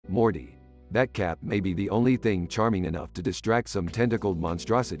Morty. That cap may be the only thing charming enough to distract some tentacled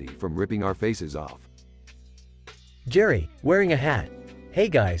monstrosity from ripping our faces off. Jerry, wearing a hat. Hey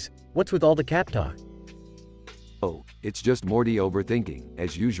guys, what's with all the cap talk? Oh, it's just Morty overthinking,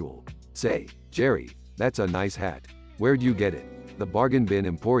 as usual. Say, Jerry, that's a nice hat. Where'd you get it? The bargain bin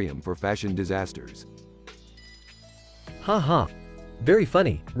emporium for fashion disasters. Haha. Very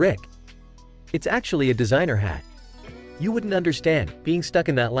funny, Rick. It's actually a designer hat. You wouldn't understand, being stuck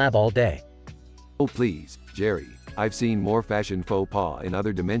in that lab all day. Oh please, Jerry, I've seen more fashion faux pas in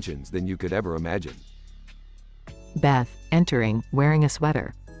other dimensions than you could ever imagine. Beth, entering, wearing a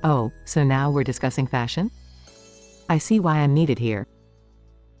sweater. Oh, so now we're discussing fashion? I see why I'm needed here.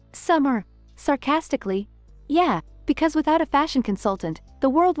 Summer, sarcastically. Yeah, because without a fashion consultant, the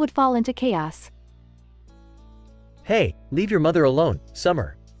world would fall into chaos. Hey, leave your mother alone,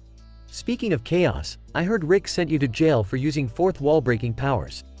 Summer. Speaking of chaos, I heard Rick sent you to jail for using fourth wall breaking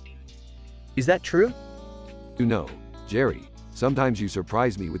powers. Is that true? You know, Jerry, sometimes you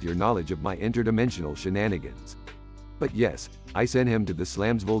surprise me with your knowledge of my interdimensional shenanigans. But yes, I sent him to the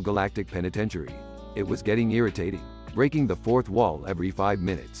Slamsville Galactic Penitentiary. It was getting irritating, breaking the fourth wall every 5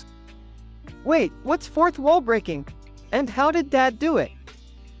 minutes. Wait, what's fourth wall breaking? And how did Dad do it?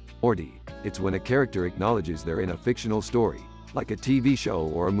 Morty, it's when a character acknowledges they're in a fictional story, like a TV show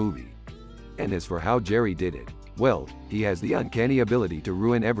or a movie. And as for how Jerry did it, well, he has the uncanny ability to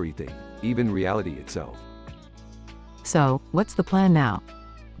ruin everything, even reality itself. So, what's the plan now?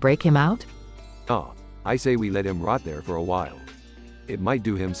 Break him out? I say we let him rot there for a while. It might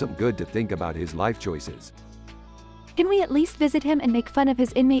do him some good to think about his life choices. Can we at least visit him and make fun of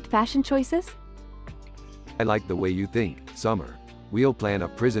his inmate fashion choices? I like the way you think, Summer. We'll plan a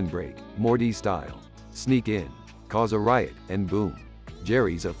prison break, Morty style. Sneak in, cause a riot, and boom.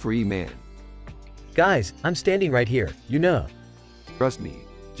 Jerry's a free man. Guys, I'm standing right here, you know. Trust me,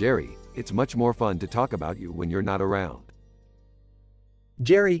 Jerry, it's much more fun to talk about you when you're not around.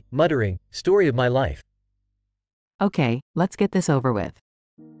 Jerry, muttering, story of my life. Okay, let's get this over with.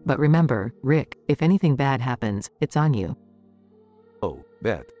 But remember, Rick, if anything bad happens, it's on you. Oh,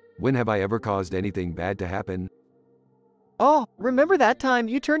 Beth, when have I ever caused anything bad to happen? Oh, remember that time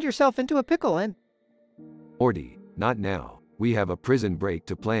you turned yourself into a pickle and… Morty, not now. We have a prison break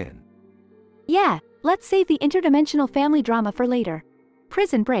to plan. Yeah, let's save the interdimensional family drama for later.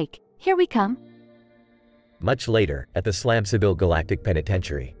 Prison break, here we come. Much later, at the Slamsville Galactic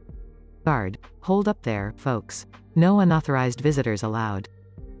Penitentiary. Guard, hold up there, folks. No unauthorized visitors allowed.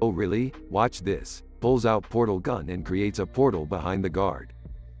 Oh really? Watch this. Pulls out portal gun and creates a portal behind the guard.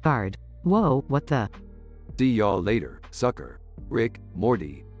 Guard. Whoa, what the? See y'all later, sucker. Rick,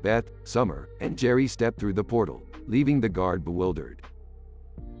 Morty, Beth, Summer, and Jerry step through the portal, leaving the guard bewildered.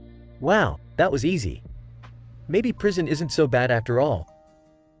 Wow, that was easy. Maybe prison isn't so bad after all.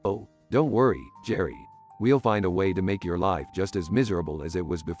 Oh, don't worry, Jerry. We'll find a way to make your life just as miserable as it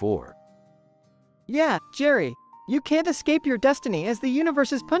was before. Yeah, Jerry, you can't escape your destiny as the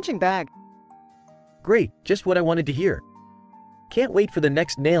universe's punching bag. Great, just what I wanted to hear. Can't wait for the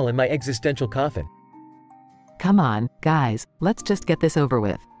next nail in my existential coffin. Come on, guys, let's just get this over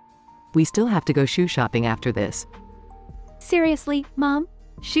with. We still have to go shoe shopping after this. Seriously, Mom?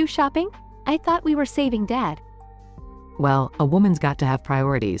 Shoe shopping? I thought we were saving Dad. Well, a woman's got to have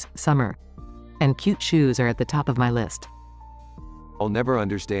priorities, Summer. And cute shoes are at the top of my list. I'll never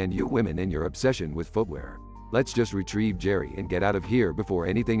understand you women and your obsession with footwear. Let's just retrieve Jerry and get out of here before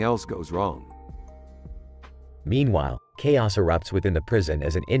anything else goes wrong. Meanwhile, chaos erupts within the prison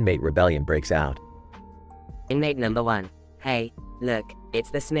as an inmate rebellion breaks out. Inmate number 1. Hey, look, it's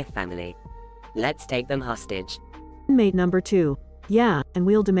the Smith family. Let's take them hostage. Inmate number 2. Yeah, and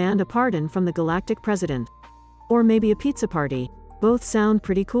we'll demand a pardon from the galactic president. Or maybe a pizza party. Both sound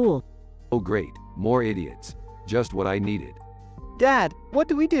pretty cool. Oh great, more idiots. Just what I needed. Dad, what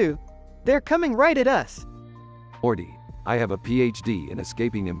do we do? They're coming right at us. Morty, I have a PhD in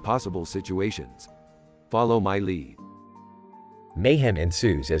escaping impossible situations. Follow my lead. Mayhem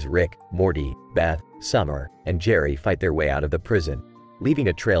ensues as Rick, Morty, Beth, Summer, and Jerry fight their way out of the prison, leaving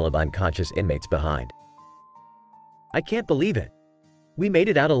a trail of unconscious inmates behind. I can't believe it. We made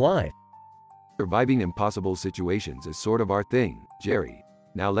it out alive. Surviving impossible situations is sort of our thing, Jerry.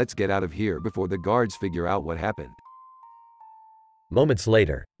 Now let's get out of here before the guards figure out what happened. Moments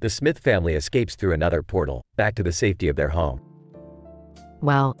later, the Smith family escapes through another portal, back to the safety of their home.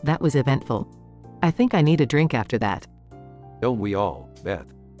 Well, that was eventful. I think I need a drink after that. Don't we all, Beth?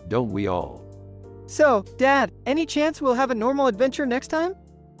 Don't we all? So, Dad, any chance we'll have a normal adventure next time?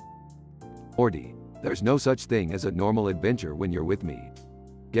 Morty, there's no such thing as a normal adventure when you're with me.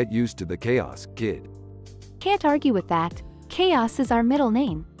 Get used to the chaos, kid. Can't argue with that. Chaos is our middle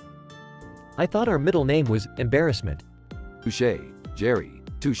name. I thought our middle name was Embarrassment. Touché, Jerry,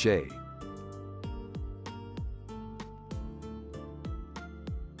 touché.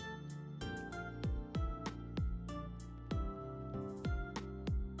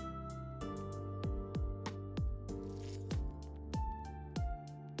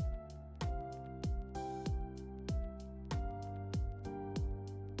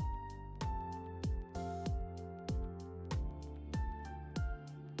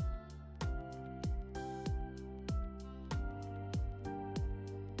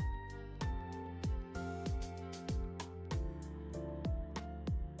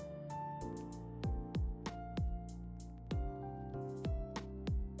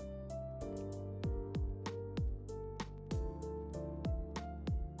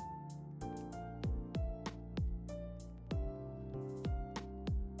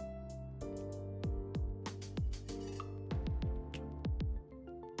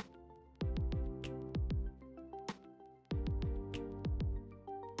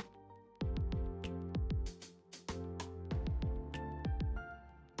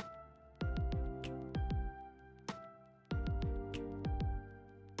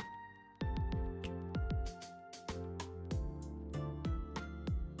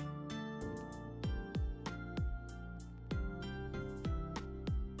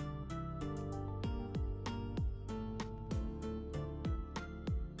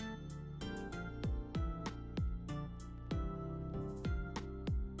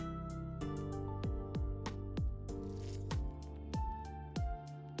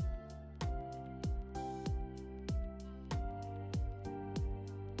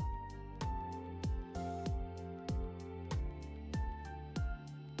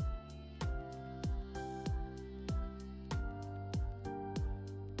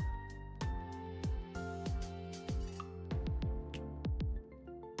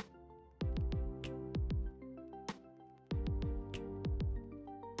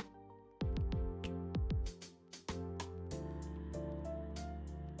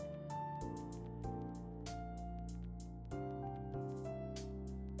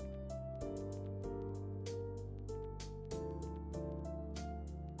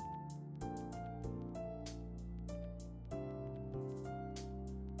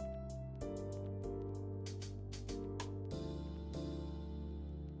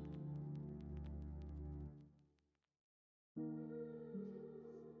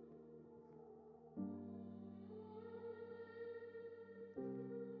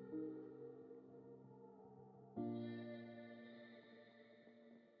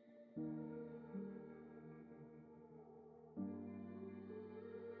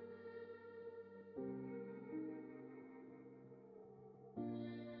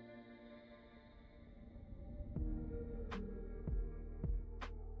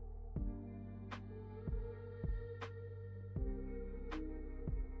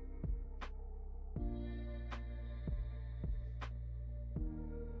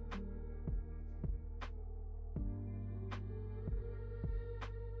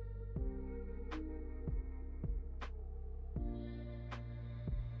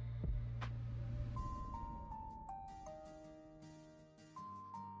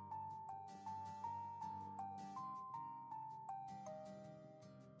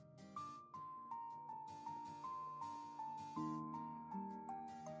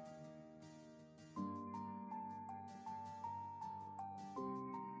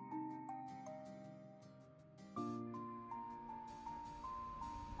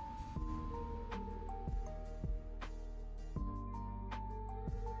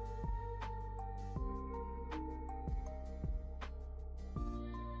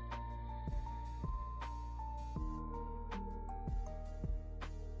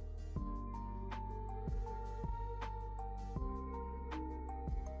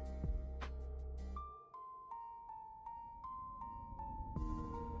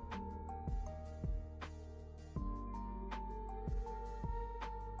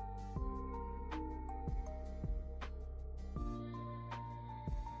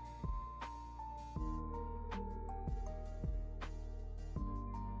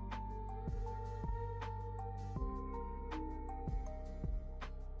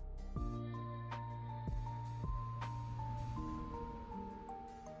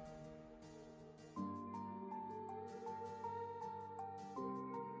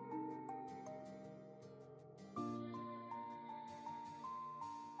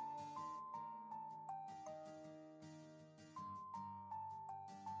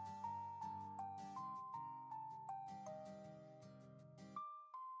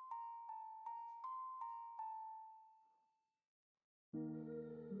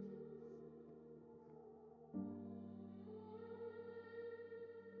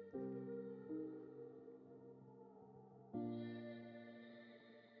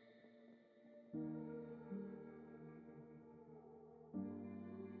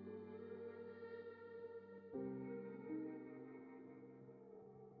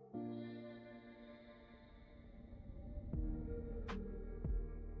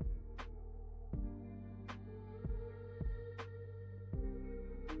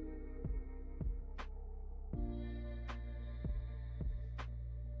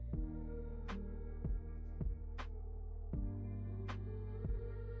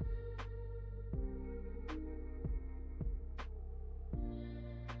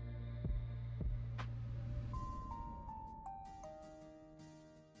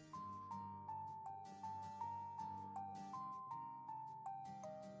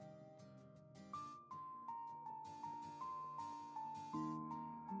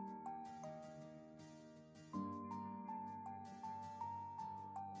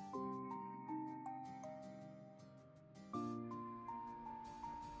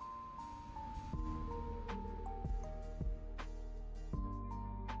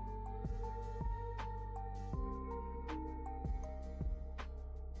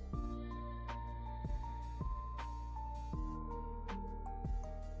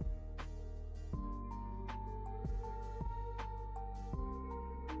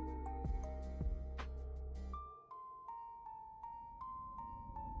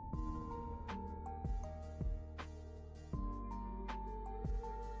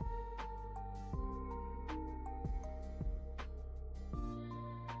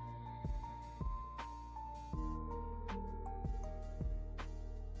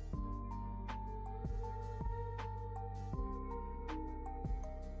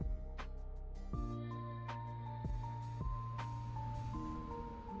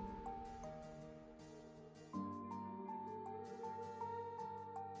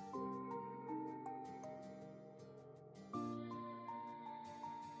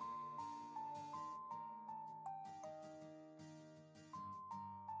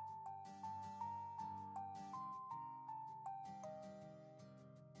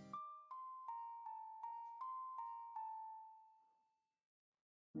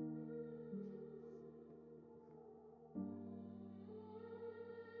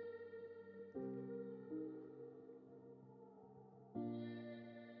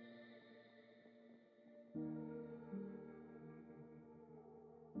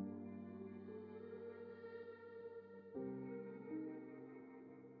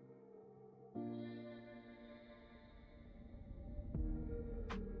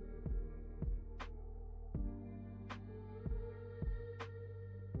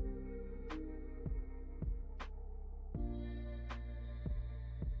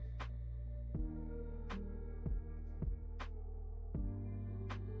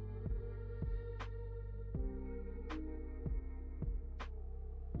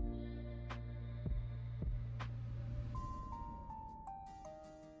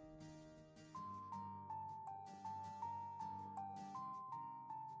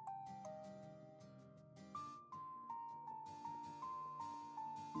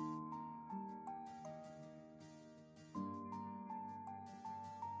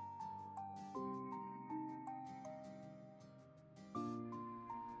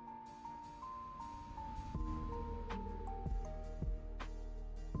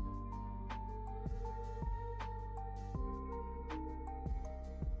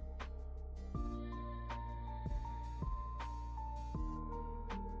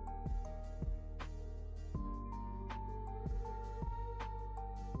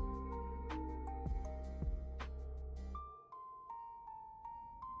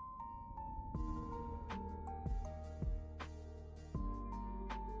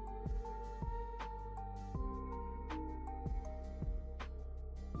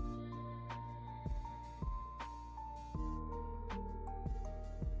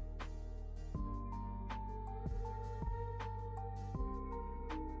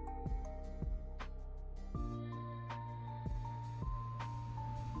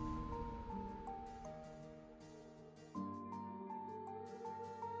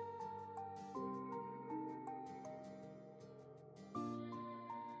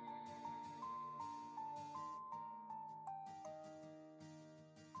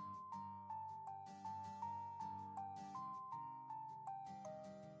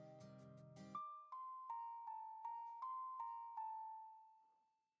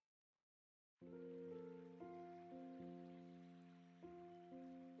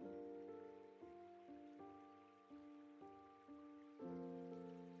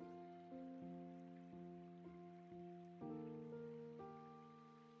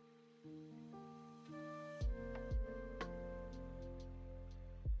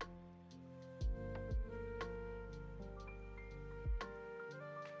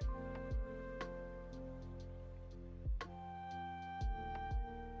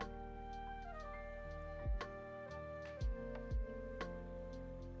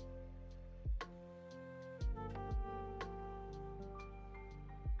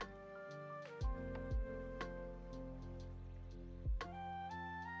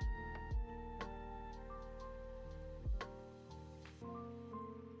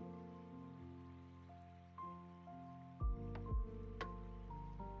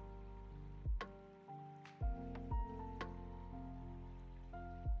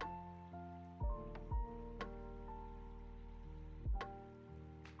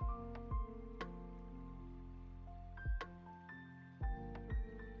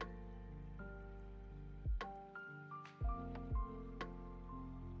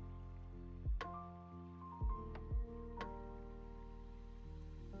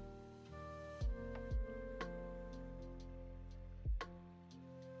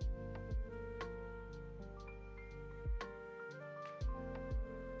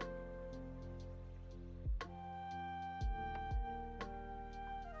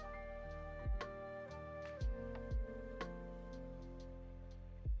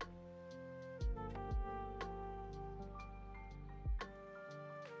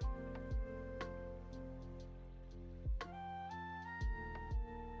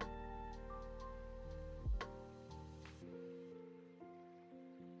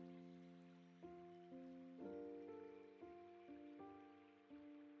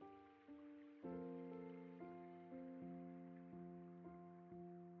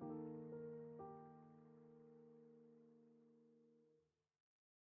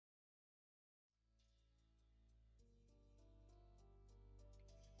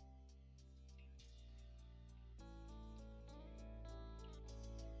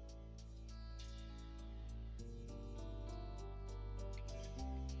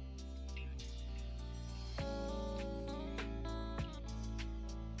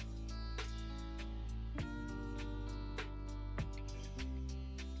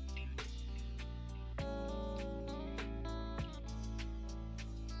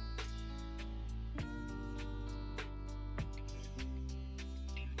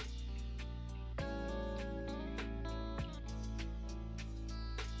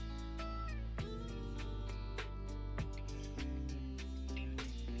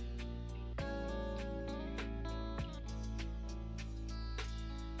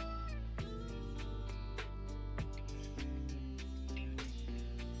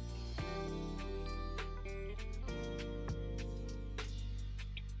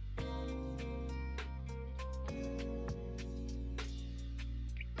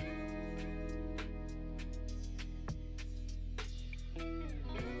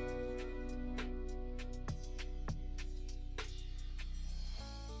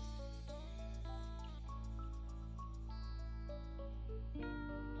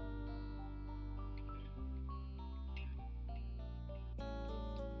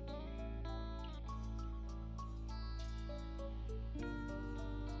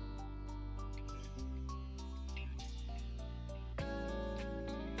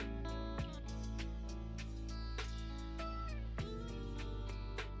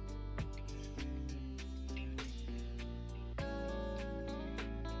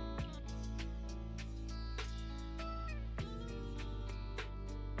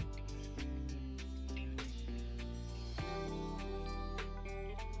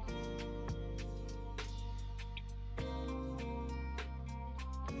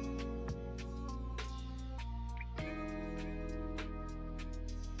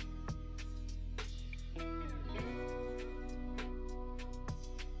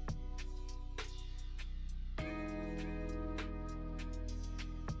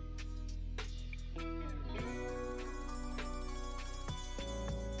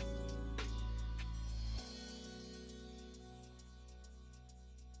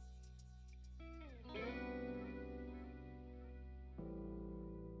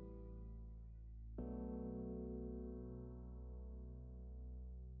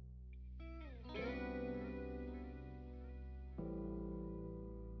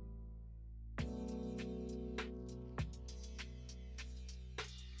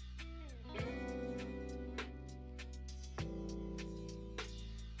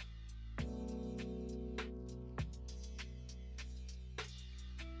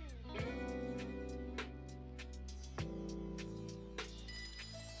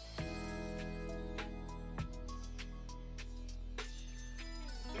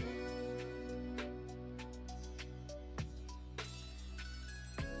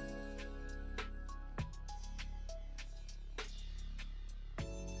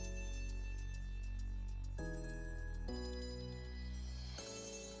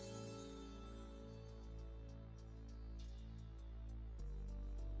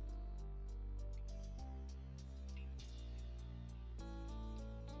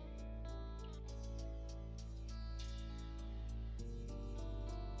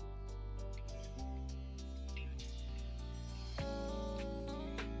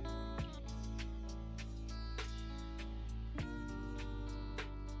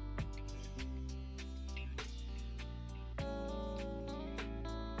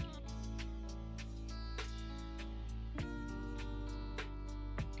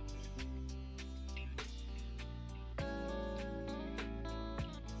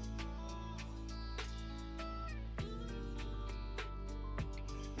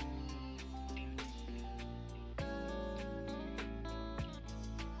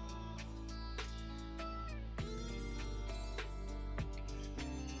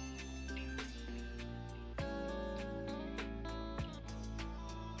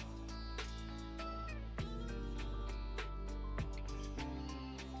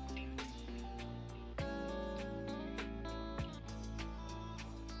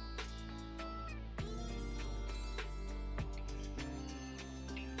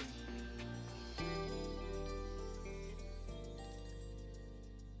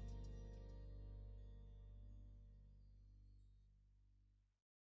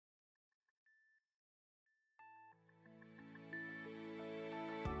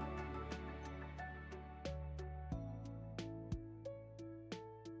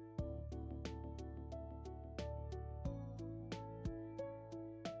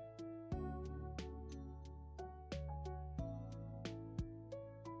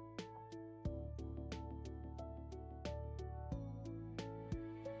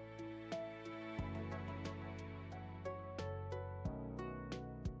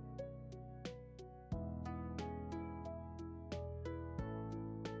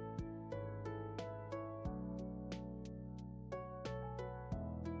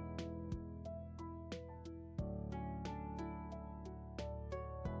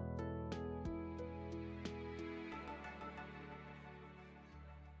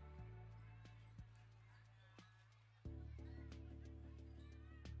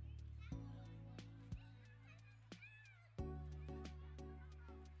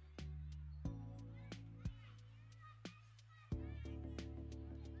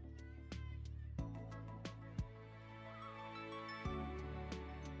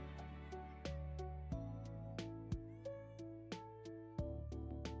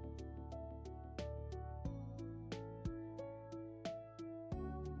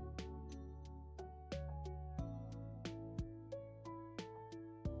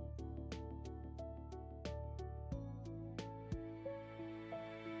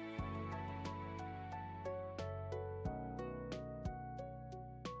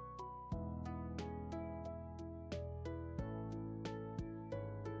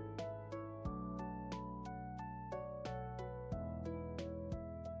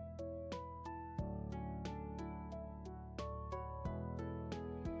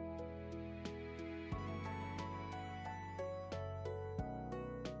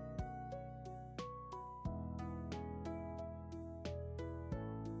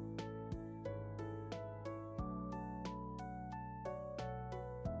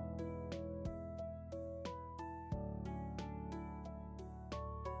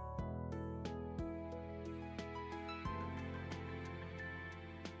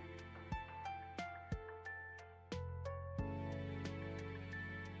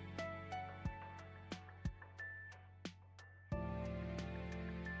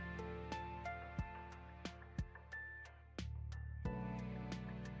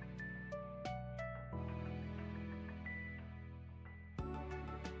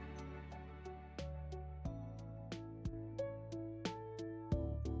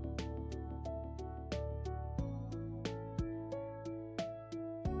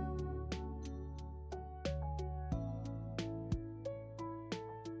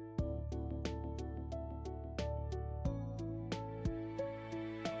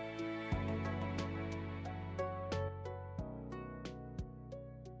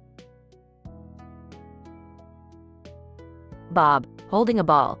 Bob, holding a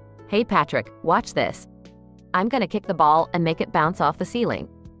ball. Hey Patrick, watch this. I'm gonna kick the ball and make it bounce off the ceiling.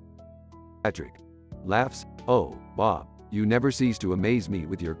 Patrick laughs. Oh, Bob, you never cease to amaze me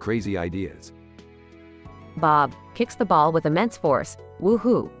with your crazy ideas. Bob kicks the ball with immense force.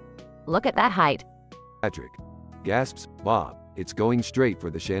 Woohoo! Look at that height. Patrick gasps. Bob, it's going straight for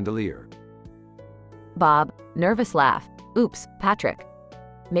the chandelier. Bob, nervous laugh. Oops, Patrick.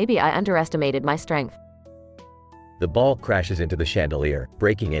 Maybe I underestimated my strength. The ball crashes into the chandelier,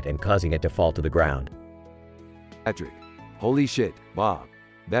 breaking it and causing it to fall to the ground. Patrick, holy shit, Bob.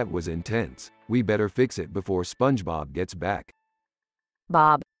 That was intense. We better fix it before SpongeBob gets back.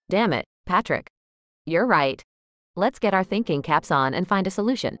 Bob, damn it, Patrick. You're right. Let's get our thinking caps on and find a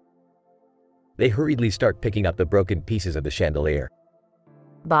solution. They hurriedly start picking up the broken pieces of the chandelier.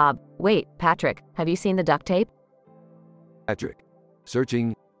 Bob, wait, Patrick, have you seen the duct tape? Patrick,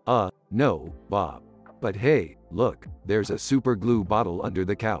 searching. No, Bob. But hey, look, there's a super glue bottle under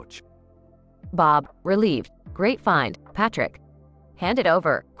the couch. Bob, relieved. Great find, Patrick. Hand it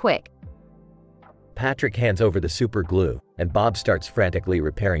over, quick. Patrick hands over the super glue, and Bob starts frantically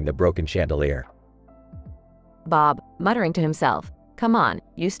repairing the broken chandelier. Bob, muttering to himself, come on,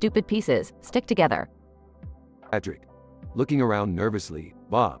 you stupid pieces, stick together. Patrick, looking around nervously.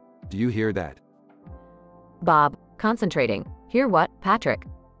 Bob, do you hear that? Bob, concentrating. Hear what, Patrick?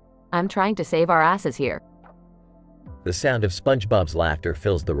 I'm trying to save our asses here. The sound of SpongeBob's laughter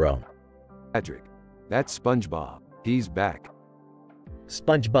fills the room. Patrick, that's SpongeBob. He's back.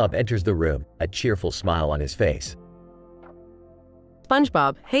 SpongeBob enters the room, a cheerful smile on his face.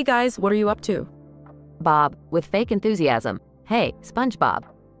 SpongeBob, hey guys, what are you up to? Bob, with fake enthusiasm. Hey, SpongeBob.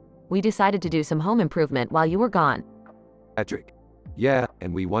 We decided to do some home improvement while you were gone. Patrick, yeah,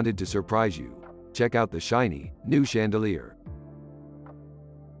 and we wanted to surprise you. Check out the shiny, new chandelier.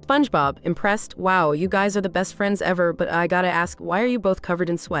 SpongeBob, impressed? Wow, you guys are the best friends ever, but I gotta ask, why are you both covered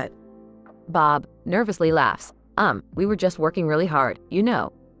in sweat? Bob, nervously laughs. We were just working really hard, you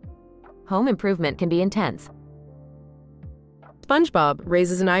know. Home improvement can be intense. SpongeBob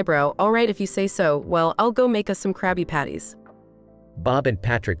raises an eyebrow. All right, if you say so. Well, I'll go make us some Krabby Patties. Bob and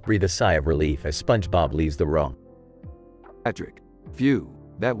Patrick breathe a sigh of relief as SpongeBob leaves the room. Patrick, phew,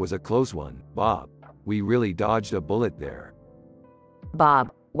 that was a close one, Bob. We really dodged a bullet there.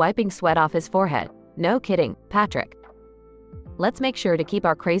 Bob, wiping sweat off his forehead. No kidding, Patrick. Let's make sure to keep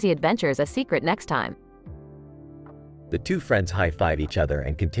our crazy adventures a secret next time. The two friends high-five each other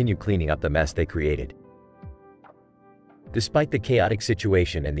and continue cleaning up the mess they created. Despite the chaotic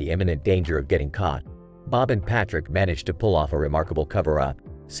situation and the imminent danger of getting caught, Bob and Patrick managed to pull off a remarkable cover-up,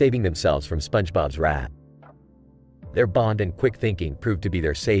 saving themselves from SpongeBob's wrath. Their bond and quick thinking proved to be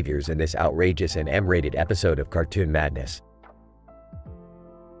their saviors in this outrageous and M-rated episode of Cartoon Madness.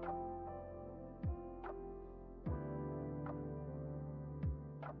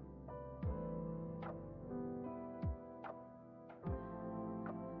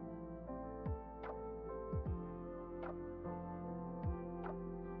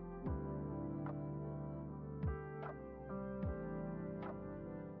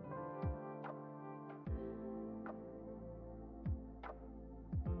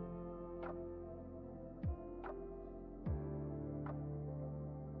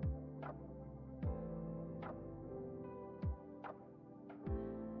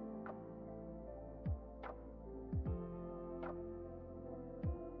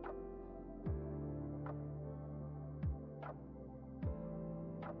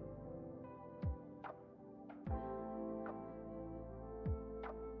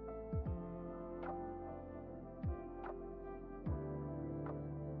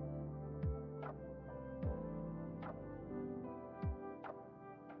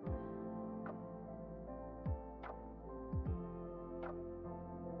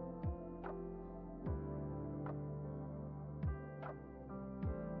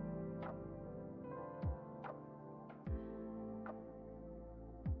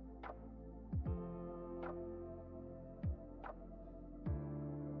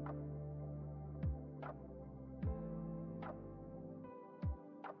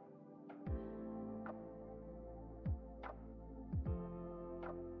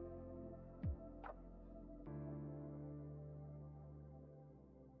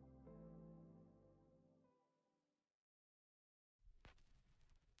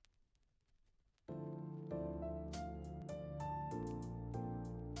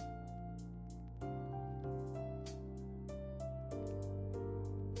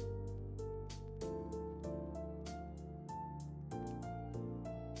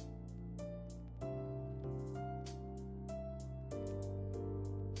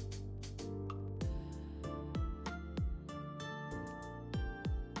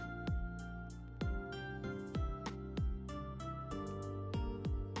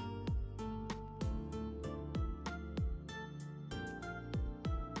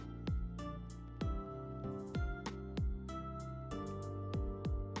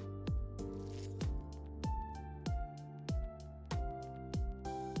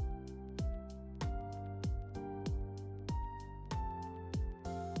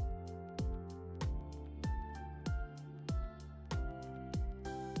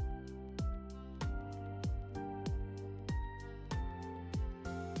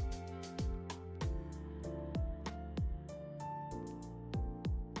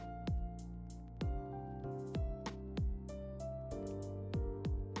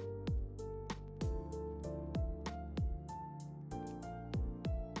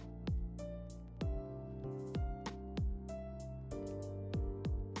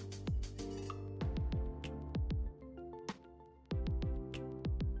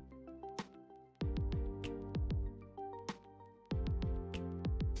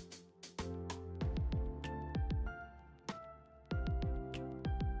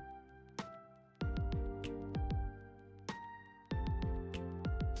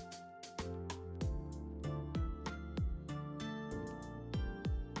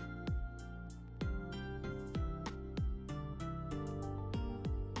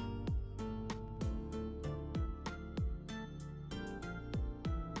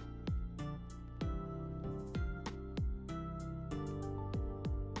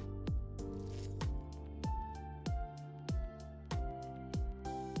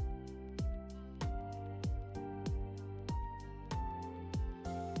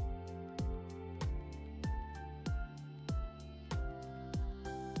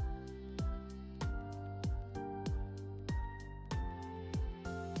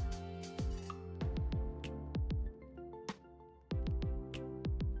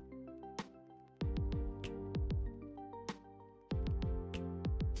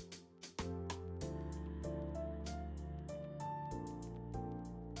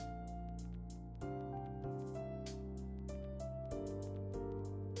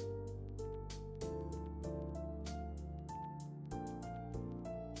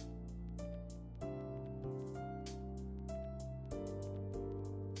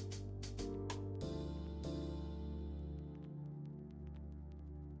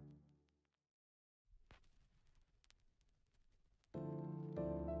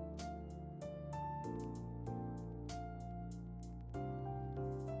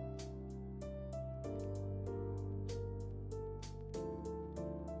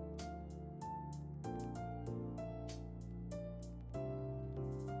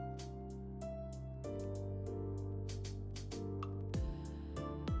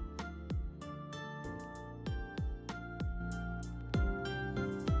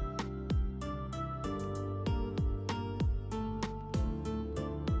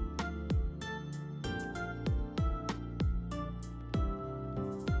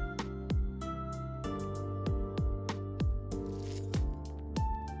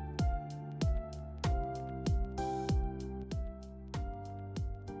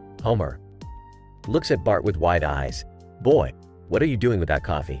 Homer looks at Bart with wide eyes. Boy, what are you doing with that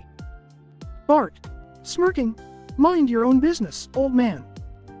coffee? Bart, smirking. Mind your own business, old man.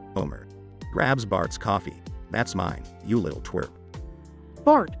 Homer grabs Bart's coffee. That's mine, you little twerp.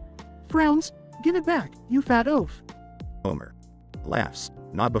 Bart frowns. Give it back, you fat oaf. Homer laughs.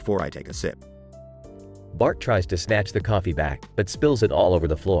 Not before I take a sip. Bart tries to snatch the coffee back, but spills it all over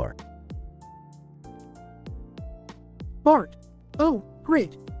the floor. Bart, oh,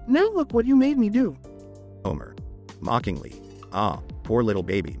 great. Now look what you made me do. Homer mockingly. Ah, poor little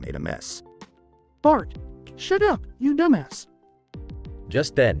baby made a mess. Bart, shut up, you dumbass.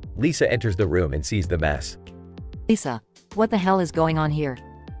 Just then, Lisa enters the room and sees the mess. Lisa, what the hell is going on here?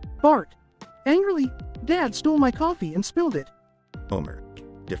 Bart, angrily, Dad stole my coffee and spilled it. Homer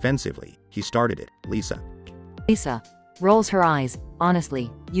defensively. He started it, Lisa. Lisa rolls her eyes.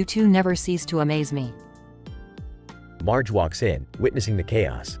 Honestly, you two never cease to amaze me. Marge walks in, witnessing the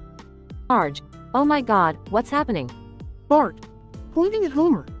chaos. Marge, oh my god, what's happening? Bart, pointing at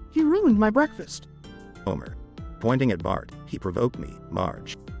Homer, he ruined my breakfast. Homer pointing at Bart, he provoked me,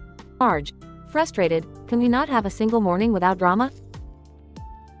 Marge. Marge, frustrated, can we not have a single morning without drama?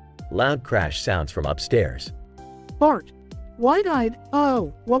 Loud crash sounds from upstairs. Bart, wide-eyed,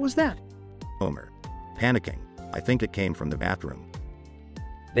 oh, what was that? Homer panicking. I think it came from the bathroom.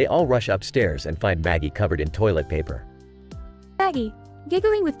 They all rush upstairs and find Maggie covered in toilet paper. Maggie,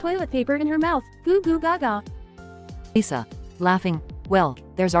 giggling with toilet paper in her mouth, goo goo gaga. Lisa, laughing, well,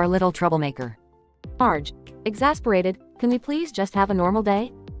 there's our little troublemaker. Marge, exasperated, can we please just have a normal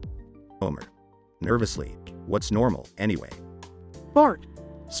day? Homer nervously. What's normal, anyway? Bart,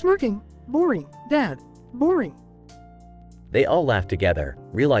 smirking, boring, Dad, boring. They all laugh together,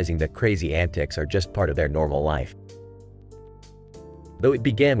 realizing that crazy antics are just part of their normal life. Though it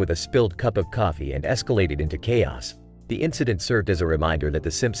began with a spilled cup of coffee and escalated into chaos, the incident served as a reminder that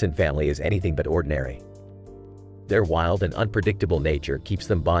the Simpson family is anything but ordinary. Their wild and unpredictable nature keeps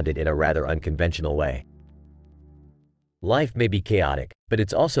them bonded in a rather unconventional way. Life may be chaotic, but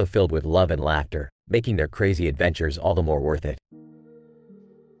it's also filled with love and laughter, making their crazy adventures all the more worth it.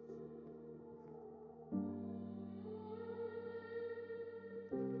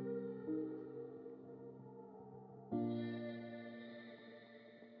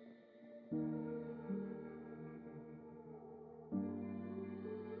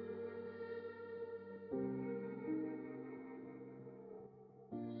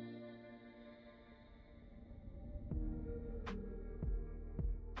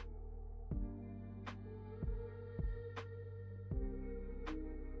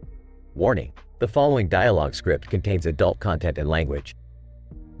 Warning: the following dialogue script contains adult content and language.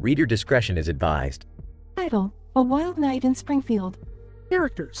 Reader discretion is advised. Title: A Wild Night in Springfield.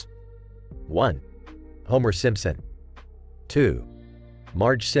 Characters: 1. Homer Simpson. 2.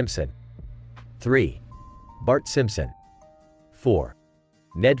 Marge Simpson. 3. Bart Simpson. 4.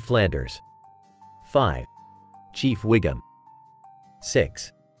 Ned Flanders. 5. Chief Wiggum.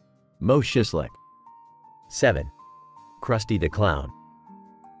 6. Mo Shislick. 7. Krusty the Clown.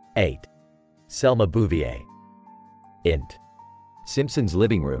 8. Selma Bouvier. Int. Simpson's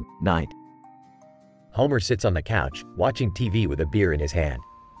living room, night. Homer sits on the couch, watching TV with a beer in his hand.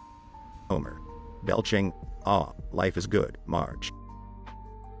 Homer belching. Ah, life is good, Marge.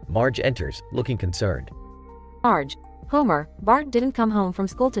 Marge enters, looking concerned. Marge, Homer, Bart didn't come home from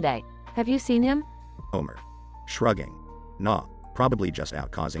school today. Have you seen him? Homer shrugging. Nah, probably just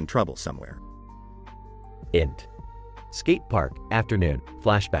out causing trouble somewhere. Int. Skate park, afternoon,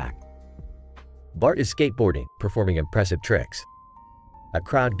 flashback. Bart is skateboarding, performing impressive tricks. A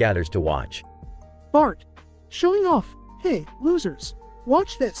crowd gathers to watch. Bart, showing off. Hey, losers,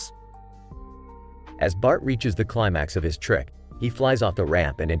 watch this. As Bart reaches the climax of his trick, he flies off the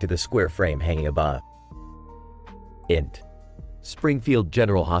ramp and into the square frame hanging above. Int. Springfield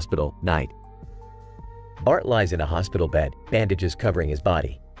General Hospital, night. Bart lies in a hospital bed, bandages covering his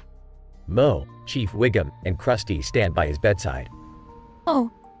body. Mo, Chief Wiggum, and Krusty stand by his bedside.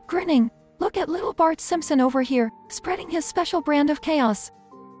 Oh, grinning. Look at little Bart Simpson over here, spreading his special brand of chaos.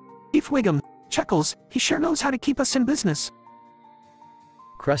 Chief Wiggum, Chuckles, he sure knows how to keep us in business.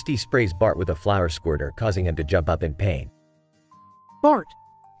 Krusty sprays Bart with a flower squirter, causing him to jump up in pain. Bart,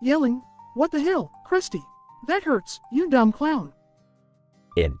 yelling, what the hell, Krusty? That hurts, you dumb clown.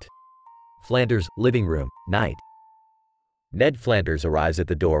 Int. Flanders' living room, night. Ned Flanders arrives at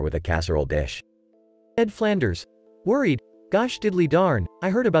the door with a casserole dish. Ned Flanders. Worried. Gosh diddly darn, I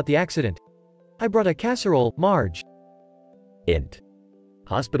heard about the accident. I brought a casserole, Marge. Int.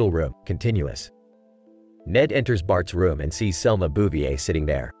 Hospital room, continuous. Ned enters Bart's room and sees Selma Bouvier sitting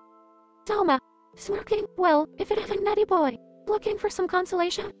there. Selma, smirking, well, if it isn't Nutty Boy, looking for some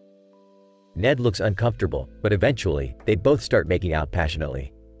consolation? Ned looks uncomfortable, but eventually, they both start making out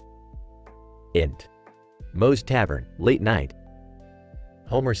passionately. Int. Moe's Tavern, late night.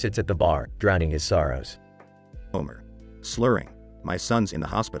 Homer sits at the bar, drowning his sorrows. Homer. Slurring. My son's in the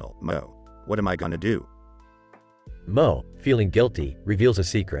hospital, Moe. What am I gonna do? Moe, feeling guilty, reveals a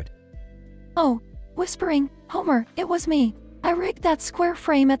secret. Oh, whispering, Homer, it was me. I rigged that square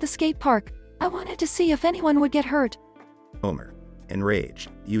frame at the skate park. I wanted to see if anyone would get hurt. Homer. Enraged.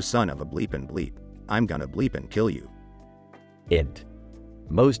 You son of a bleepin' bleep. I'm gonna bleepin' kill you. Int.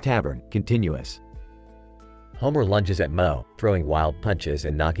 Moe's Tavern, continuous. Homer lunges at Moe, throwing wild punches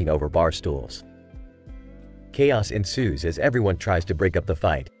and knocking over bar stools. Chaos ensues as everyone tries to break up the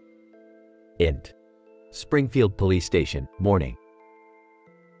fight. Int. Springfield Police Station, morning.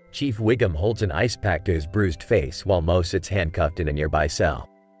 Chief Wiggum holds an ice pack to his bruised face while Moe sits handcuffed in a nearby cell.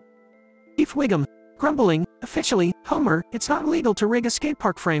 Chief Wiggum, grumbling, officially, Homer, it's not legal to rig a skate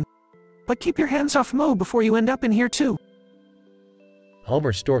park frame. But keep your hands off Moe before you end up in here too.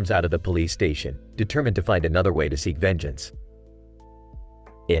 Homer storms out of the police station, determined to find another way to seek vengeance.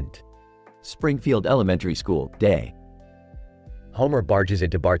 Int. Springfield Elementary School, day. Homer barges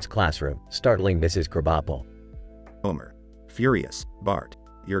into Bart's classroom, startling Mrs. Krabappel. Homer. Furious. Bart,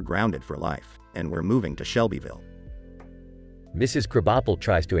 you're grounded for life, and we're moving to Shelbyville. Mrs. Krabappel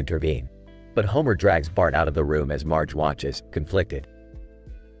tries to intervene, but Homer drags Bart out of the room as Marge watches, conflicted.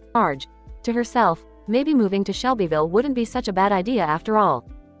 Marge, to herself, maybe moving to Shelbyville wouldn't be such a bad idea after all.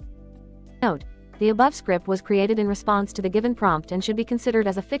 Note: the above script was created in response to the given prompt and should be considered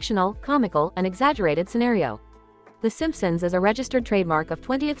as a fictional, comical, and exaggerated scenario. The Simpsons is a registered trademark of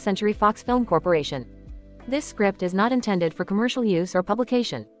 20th Century Fox Film Corporation. This script is not intended for commercial use or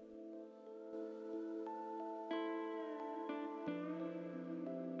publication.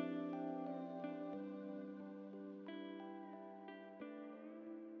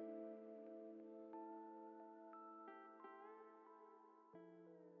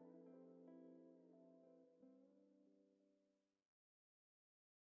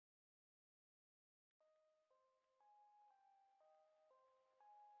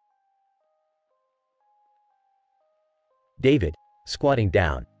 David, squatting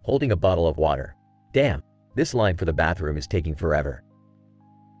down, holding a bottle of water. Damn, this line for the bathroom is taking forever.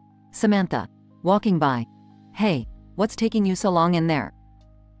 Samantha, walking by. Hey, what's taking you so long in there?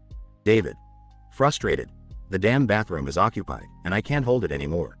 David. Frustrated. The damn bathroom is occupied, and I can't hold it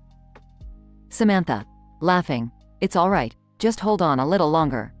anymore. Samantha, laughing. It's all right, just hold on a little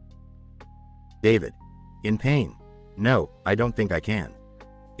longer. David. In pain. No, I don't think I can.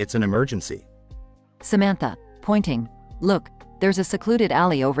 It's an emergency. Samantha, pointing. Look, there's a secluded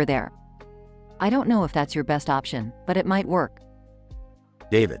alley over there. I don't know if that's your best option, but it might work.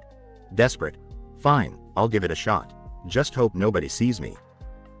 David. Desperate. Fine, I'll give it a shot. Just hope nobody sees me.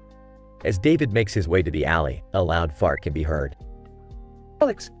 As David makes his way to the alley, a loud fart can be heard.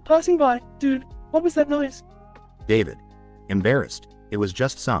 Alex, passing by. Dude, what was that noise? David. Embarrassed. It was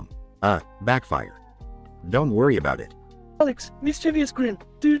just some, backfire. Don't worry about it. Alex, mischievous grin.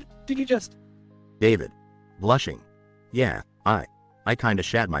 Dude, did you just... David. Blushing. Yeah, I kinda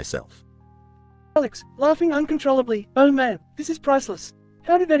shat myself. Alex, laughing uncontrollably. Oh man, this is priceless.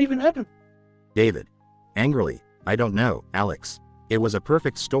 How did that even happen? David. Angrily. I don't know, Alex. It was a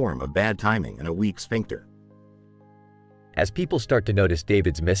perfect storm of bad timing and a weak sphincter. As people start to notice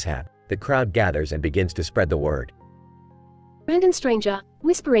David's mishap, the crowd gathers and begins to spread the word. Random stranger,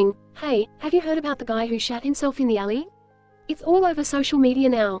 whispering, hey, have you heard about the guy who shat himself in the alley? It's all over social media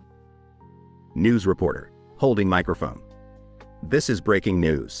now. News reporter. Holding microphone. This is breaking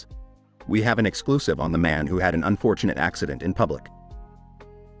news. We have an exclusive on the man who had an unfortunate accident in public.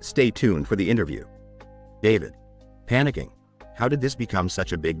 Stay tuned for the interview. David. Panicking. How did this become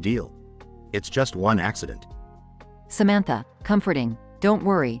such a big deal? It's just one accident. Samantha, comforting. Don't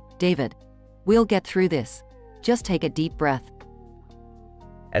worry, David. We'll get through this. Just take a deep breath.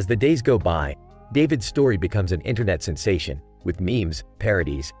 As the days go by, David's story becomes an internet sensation, with memes,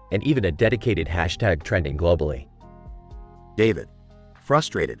 parodies, and even a dedicated hashtag trending globally. David.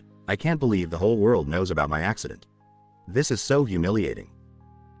 Frustrated. I can't believe the whole world knows about my accident. This is so humiliating.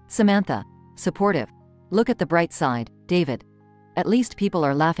 Samantha, supportive. Look at the bright side, David. At least people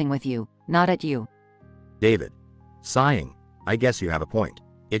are laughing with you, not at you. David. Sighing. I guess you have a point.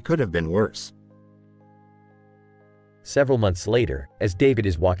 It could have been worse. Several months later, as David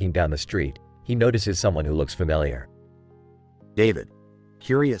is walking down the street, he notices someone who looks familiar. David.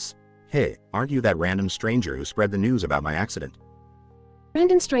 Curious. Hey, aren't you that random stranger who spread the news about my accident?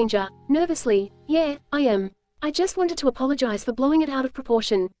 Random stranger, nervously, yeah, I am. I just wanted to apologize for blowing it out of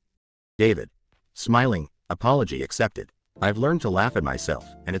proportion. David. Smiling. Apology accepted. I've learned to laugh at myself,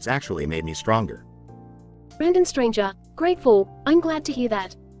 and it's actually made me stronger. Brandon Stranger, grateful, I'm glad to hear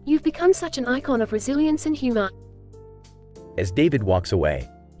that. You've become such an icon of resilience and humor. As David walks away,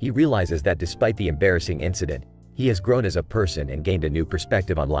 he realizes that despite the embarrassing incident, he has grown as a person and gained a new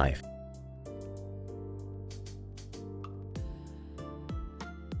perspective on life.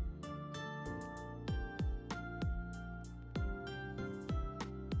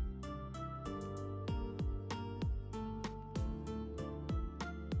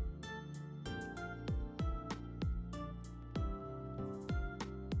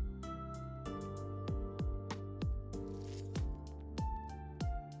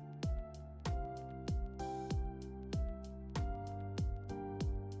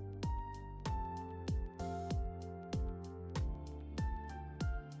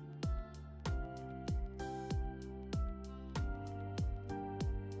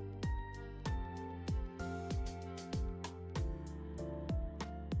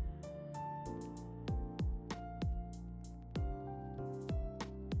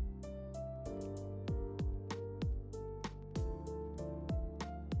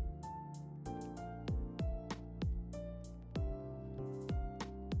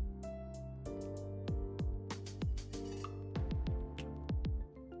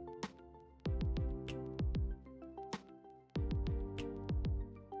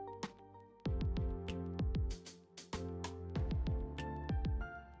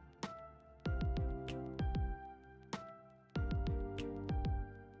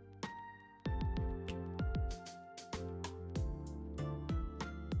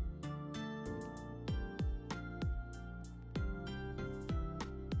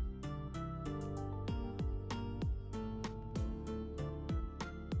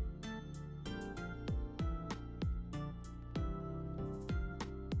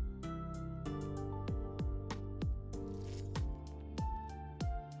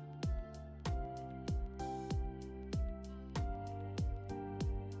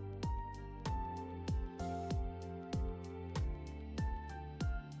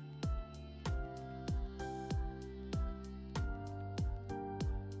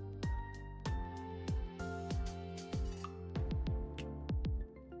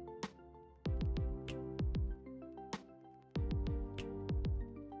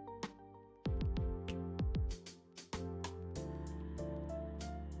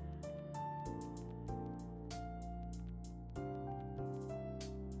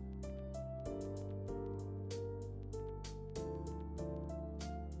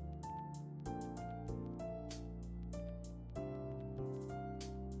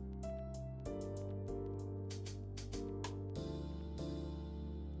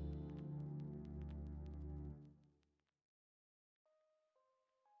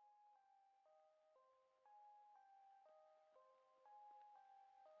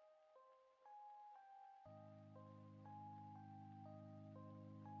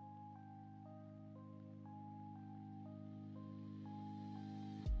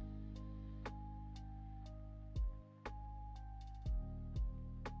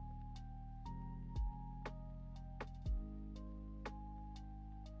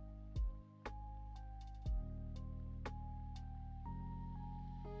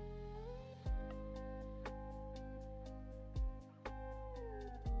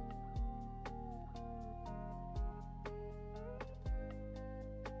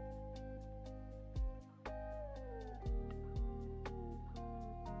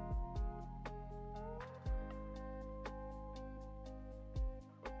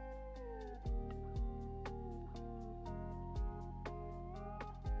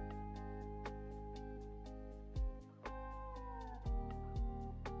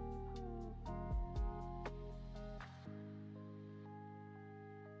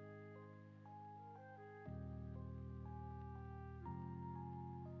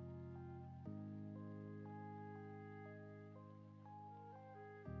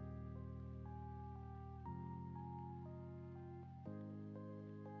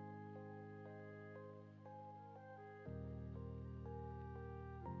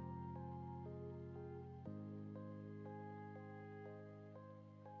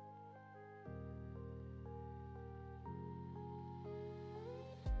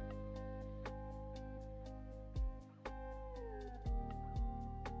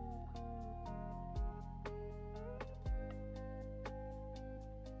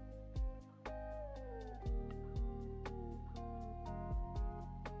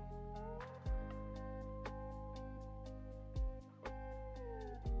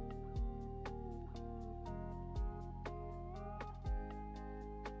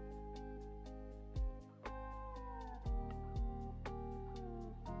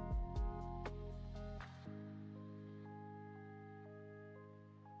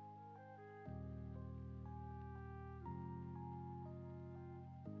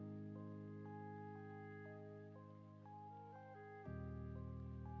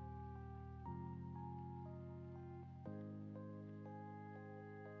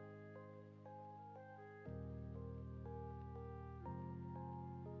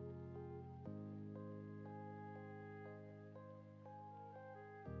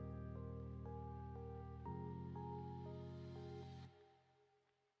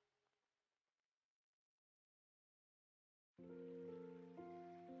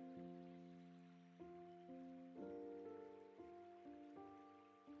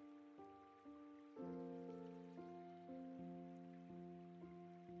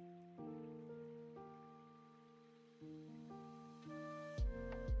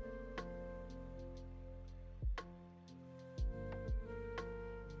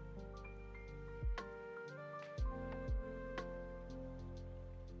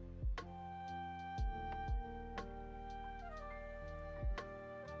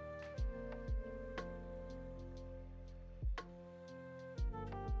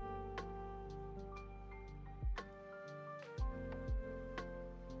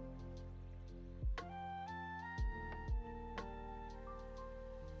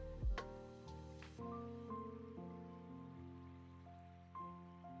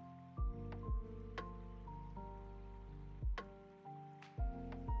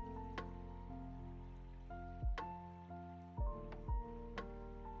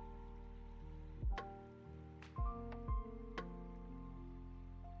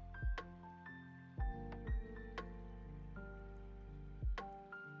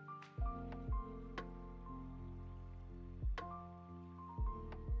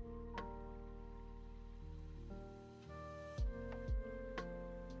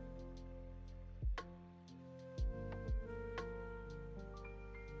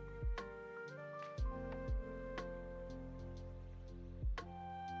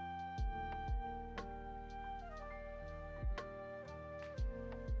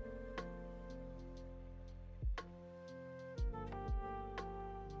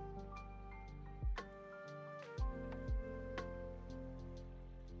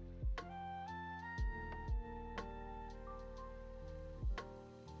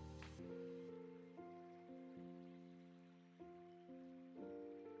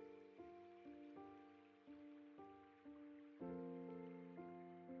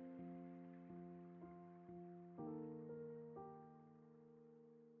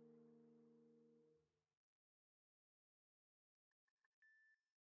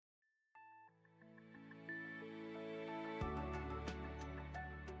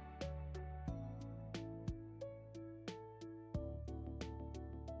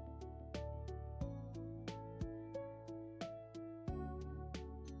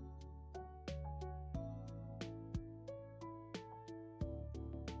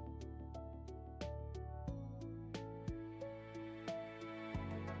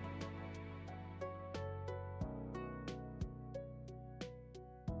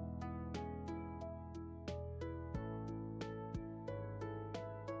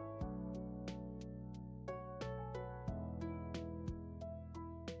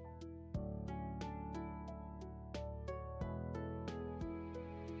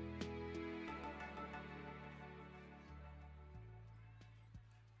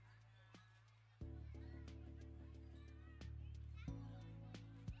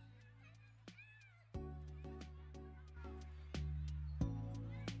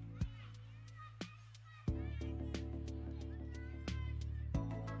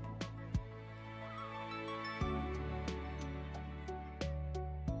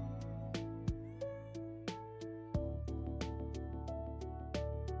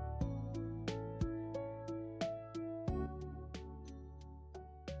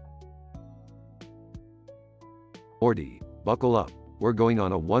 Morty, buckle up. We're going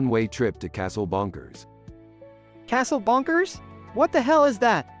on a one-way trip to Castle Bonkers. Castle Bonkers? What the hell is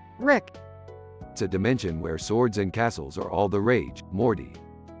that? Rick. It's a dimension where swords and castles are all the rage, Morty.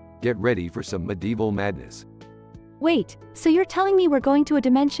 Get ready for some medieval madness. Wait, so you're telling me we're going to a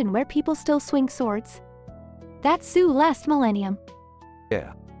dimension where people still swing swords? That's Sue last millennium.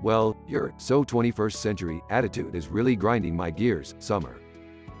 Yeah, well, your so 21st century attitude is really grinding my gears, Summer.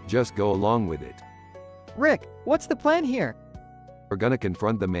 Just go along with it. Rick, what's the plan here? We're gonna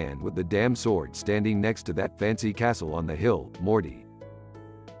confront the man with the damn sword standing next to that fancy castle on the hill, Morty.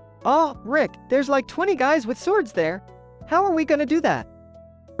 Oh, Rick, there's like 20 guys with swords there. How are we gonna do that?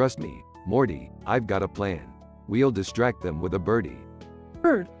 Trust me, Morty, I've got a plan. We'll distract them with a birdie.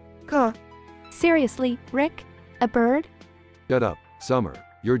 Bird. Huh. Seriously, Rick? A bird? Shut up, Summer.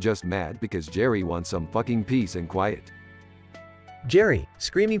 You're just mad because Jerry wants some fucking peace and quiet. Jerry,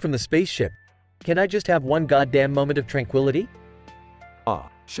 screaming from the spaceship. Can I just have one goddamn moment of tranquility?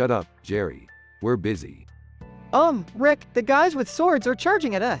 Ah, shut up, Jerry. We're busy. Rick, the guys with swords are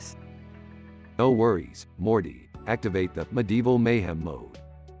charging at us. No worries, Morty. Activate the medieval mayhem mode.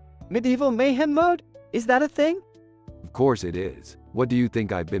 Medieval mayhem mode? Is that a thing? Of course it is. What do you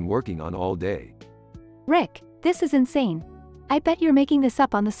think I've been working on all day? Rick, this is insane. I bet you're making this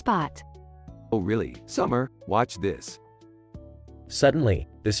up on the spot. Oh really, Summer? Watch this. Suddenly,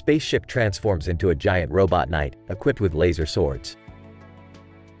 the spaceship transforms into a giant robot knight, equipped with laser swords.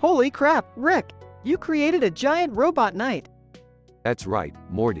 Holy crap, Rick! You created a giant robot knight. That's right,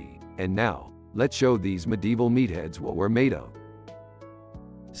 Morty. And now, let's show these medieval meatheads what we're made of.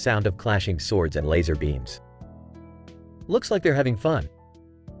 Sound of clashing swords and laser beams. Looks like they're having fun.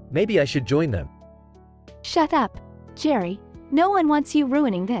 Maybe I should join them. Shut up, Jerry. No one wants you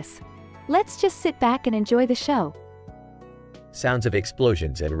ruining this. Let's just sit back and enjoy the show. Sounds of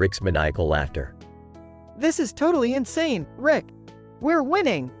explosions and Rick's maniacal laughter. This is totally insane, Rick. We're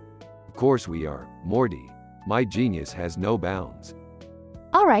winning. Of course we are, Morty. My genius has no bounds.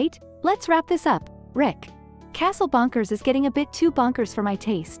 Alright, let's wrap this up, Rick. Castle Bonkers is getting a bit too bonkers for my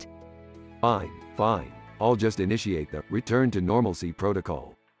taste. Fine, fine. I'll just initiate the return to normalcy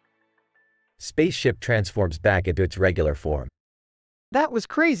protocol. Spaceship transforms back into its regular form. That was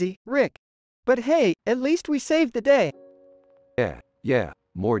crazy, Rick. But hey, at least we saved the day. Yeah,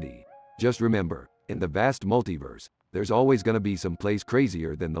 Morty. Just remember, in the vast multiverse, there's always gonna be some place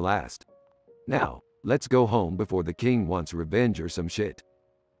crazier than the last. Now, let's go home before the king wants revenge or some shit.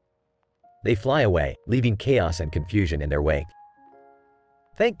 They fly away, leaving chaos and confusion in their wake.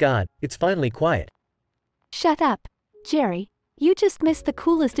 Thank God, it's finally quiet. Shut up, Jerry. You just missed the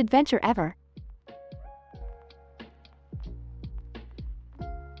coolest adventure ever.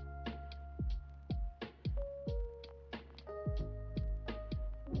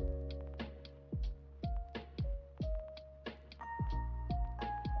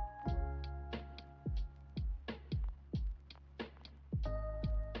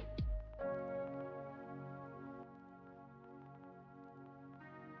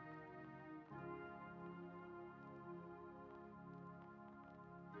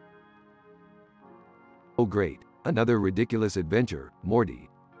 Oh great, another ridiculous adventure, Morty.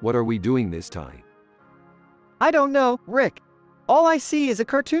 What are we doing this time? I don't know, Rick. All I see is a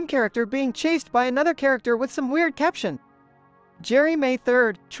cartoon character being chased by another character with some weird caption. Jerry May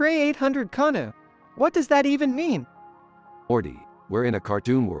 3rd, Trey 800 Kanu. What does that even mean? Morty, we're in a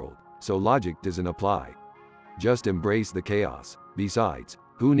cartoon world, so logic doesn't apply. Just embrace the chaos. Besides,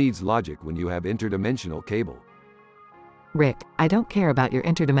 who needs logic when you have interdimensional cable? Rick, I don't care about your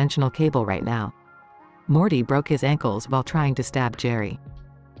interdimensional cable right now. Morty broke his ankles while trying to stab Jerry.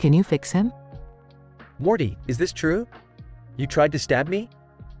 Can you fix him? Morty, is this true? You tried to stab me?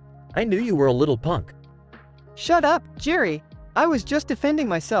 I knew you were a little punk. Shut up, Jerry. I was just defending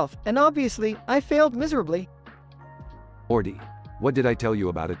myself, and obviously, I failed miserably. Morty, what did I tell you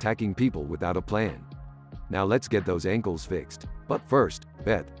about attacking people without a plan? Now let's get those ankles fixed. But first,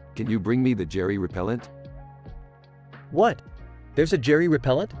 Beth, can you bring me the Jerry repellent? What? There's a Jerry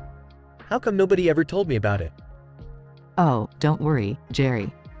repellent? How come nobody ever told me about it? Oh, don't worry,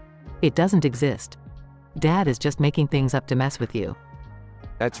 Jerry. It doesn't exist. Dad is just making things up to mess with you.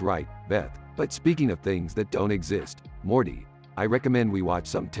 That's right, Beth. But speaking of things that don't exist, Morty, I recommend we watch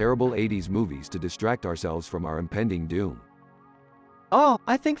some terrible 80s movies to distract ourselves from our impending doom. Oh,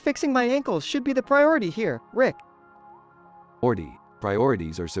 I think fixing my ankles should be the priority here, Rick. Morty,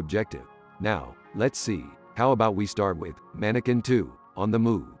 priorities are subjective. Now, let's see. How about we start with Mannequin 2, On the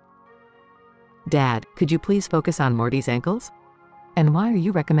Move. Dad, could you please focus on Morty's ankles? And why are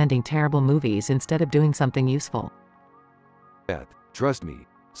you recommending terrible movies instead of doing something useful? Beth, trust me,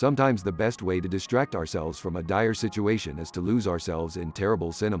 Sometimes the best way to distract ourselves from a dire situation is to lose ourselves in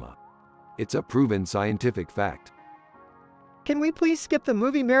terrible cinema. It's a proven scientific fact. Can we please skip the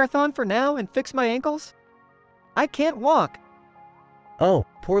movie marathon for now and fix my ankles? I can't walk. Oh,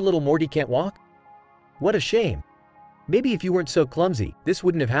 poor little Morty can't walk? What a shame. Maybe if you weren't so clumsy, this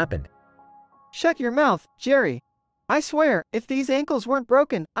wouldn't have happened. Shut your mouth, Jerry. I swear, if these ankles weren't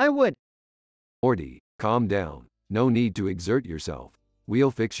broken, I would. Morty, calm down. No need to exert yourself.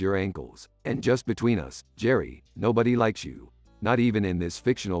 We'll fix your ankles. And just between us, Jerry, nobody likes you. Not even in this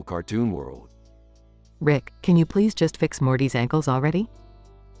fictional cartoon world. Rick, can you please just fix Morty's ankles already?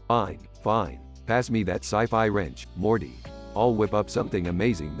 Fine, fine. Pass me that sci-fi wrench, Morty. I'll whip up something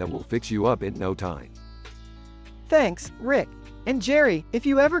amazing that will fix you up in no time. Thanks, Rick. And Jerry, if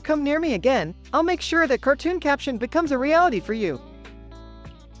you ever come near me again, I'll make sure that cartoon caption becomes a reality for you.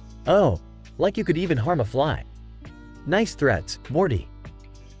 Oh, like you could even harm a fly. Nice threats, Morty.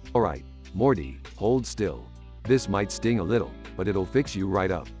 Alright, Morty, hold still. This might sting a little, but it'll fix you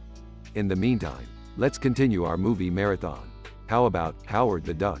right up. In the meantime, let's continue our movie marathon. How about Howard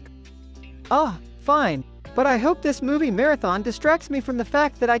the Duck? Ah, fine. But I hope this movie marathon distracts me from the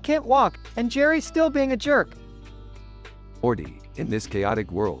fact that I can't walk, and Jerry's still being a jerk. Morty, in this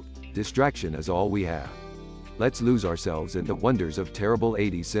chaotic world, distraction is all we have. Let's lose ourselves in the wonders of terrible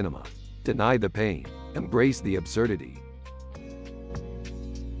 80s cinema. Deny the pain, embrace the absurdity.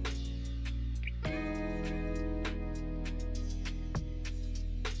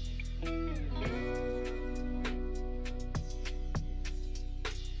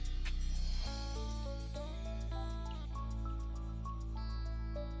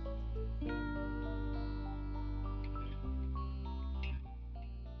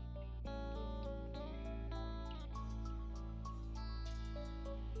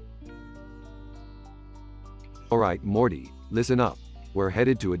 Alright, Morty, listen up. We're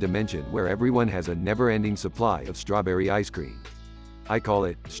headed to a dimension where everyone has a never-ending supply of strawberry ice cream. I call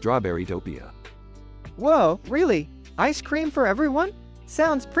it Strawberrytopia. Whoa, really? Ice cream for everyone?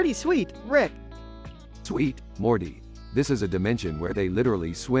 Sounds pretty sweet, Rick. Sweet, Morty. This is a dimension where they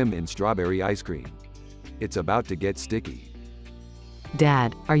literally swim in strawberry ice cream. It's about to get sticky.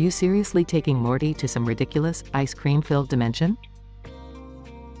 Dad, are you seriously taking Morty to some ridiculous, ice cream-filled dimension?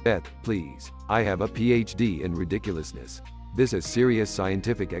 Beth, please. I have a PhD in ridiculousness. This is serious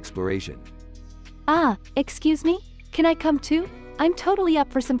scientific exploration. Ah, excuse me? Can I come too? I'm totally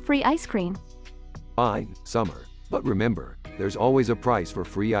up for some free ice cream. Fine, Summer. But remember, there's always a price for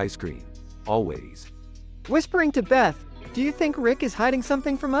free ice cream. Always. Whispering to Beth, do you think Rick is hiding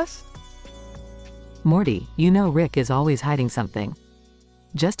something from us? Morty, you know Rick is always hiding something.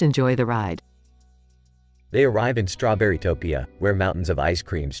 Just enjoy the ride. They arrive in Strawberrytopia, where mountains of ice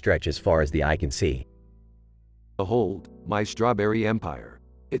cream stretch as far as the eye can see. Behold, my strawberry empire.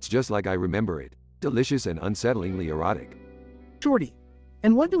 It's just like I remember it. Delicious and unsettlingly erotic. Shorty.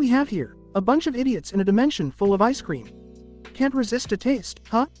 And what do we have here? A bunch of idiots in a dimension full of ice cream. Can't resist a taste,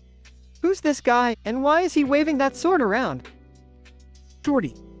 huh? Who's this guy, and why is he waving that sword around?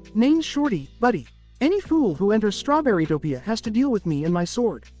 Shorty. Name's Shorty, buddy. Any fool who enters Strawberrytopia has to deal with me and my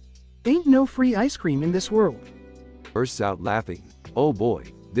sword. Ain't no free ice cream in this world. Bursts out laughing. Oh boy,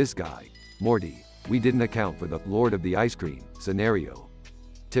 this guy. Morty, we didn't account for the Lord of the Ice Cream scenario.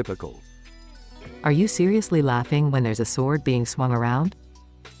 Typical. Are you seriously laughing when there's a sword being swung around?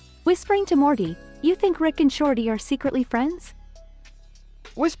 Whispering to Morty, you think Rick and Shorty are secretly friends?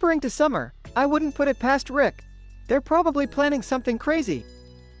 Whispering to Summer, I wouldn't put it past Rick. They're probably planning something crazy.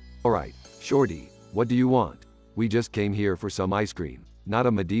 Alright, Shorty, what do you want? We just came here for some ice cream, not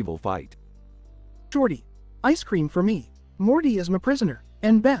a medieval fight. Shorty. Ice cream for me. Morty as my prisoner,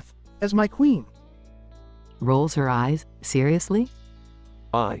 and Beth as my queen. Rolls her eyes. Seriously?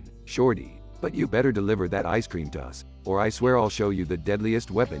 Fine, Shorty, but you better deliver that ice cream to us, or I swear I'll show you the deadliest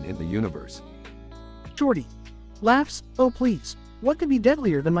weapon in the universe. Shorty. Laughs, oh please. What could be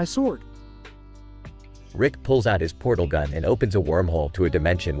deadlier than my sword? Rick pulls out his portal gun and opens a wormhole to a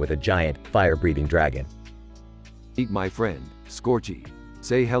dimension with a giant, fire-breathing dragon. Meet my friend, Scorchy.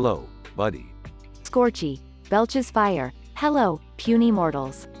 Say hello, buddy. Scorchy belches fire. Hello, puny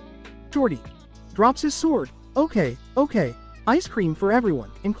mortals. Shorty. Drops his sword. Okay. Ice cream for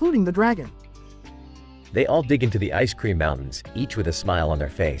everyone, including the dragon. They all dig into the ice cream mountains, each with a smile on their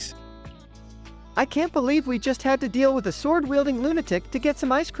face. I can't believe we just had to deal with a sword-wielding lunatic to get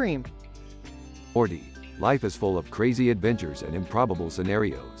some ice cream. Morty, life is full of crazy adventures and improbable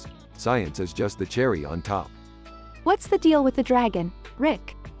scenarios. Science is just the cherry on top. What's the deal with the dragon,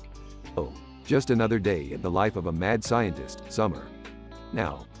 Rick? Oh, just another day in the life of a mad scientist, Summer.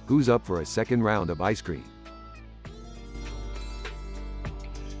 Now, who's up for a second round of ice cream?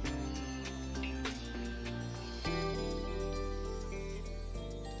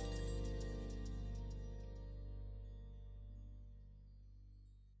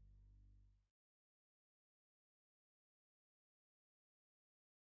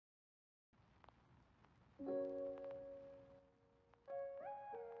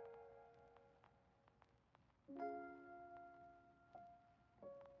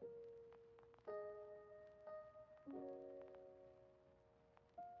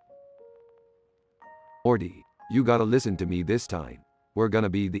 Morty, you gotta listen to me this time. We're gonna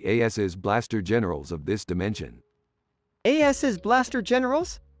be the AS's Blaster Generals of this dimension. AS's Blaster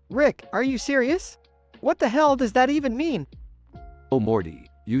Generals? Rick, are you serious? What the hell does that even mean? Oh Morty,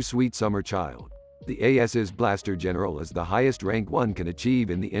 you sweet summer child. The AS's Blaster General is the highest rank one can achieve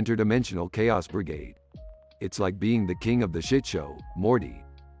in the Interdimensional Chaos Brigade. It's like being the king of the shit show, Morty.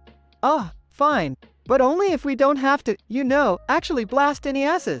 Ah, fine. But only if we don't have to, actually blast any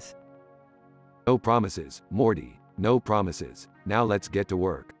asses. No promises, Morty, no promises. Now let's get to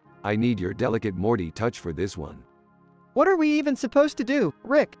work. I need your delicate Morty touch for this one. What are we even supposed to do,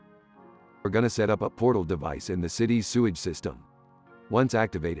 Rick? We're gonna set up a portal device in the city's sewage system. Once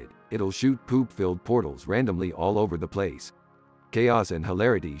activated, it'll shoot poop-filled portals randomly all over the place. Chaos and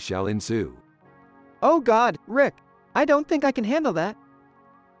hilarity shall ensue. Oh God, Rick, I don't think I can handle that.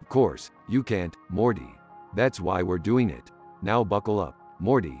 Of course, you can't, Morty. That's why we're doing it. Now buckle up,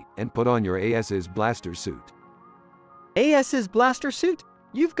 Morty, and put on your AS's blaster suit. AS's blaster suit?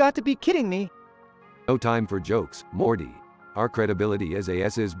 You've got to be kidding me. No time for jokes, Morty. Our credibility as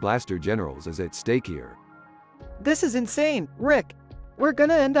AS's Blaster Generals is at stake here. This is insane, Rick. We're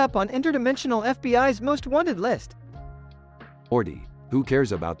gonna end up on Interdimensional FBI's most wanted list. Morty, who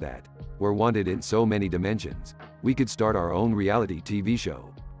cares about that? We're wanted in so many dimensions. We could start our own reality TV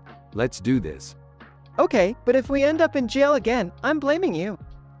show. Let's do this. Okay, but if we end up in jail again, I'm blaming you.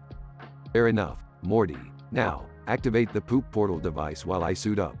 Fair enough, Morty. Now, activate the poop portal device while I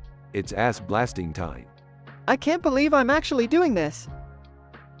suit up. It's ass blasting time. I can't believe I'm actually doing this.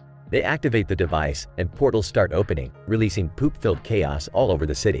 They activate the device, and portals start opening, releasing poop-filled chaos all over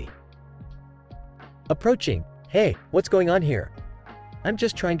the city. Approaching. Hey, what's going on here? I'm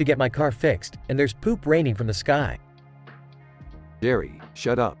just trying to get my car fixed, and there's poop raining from the sky. Jerry,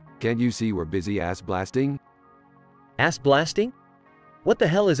 shut up. Can't you see we're busy ass blasting? Ass blasting? What the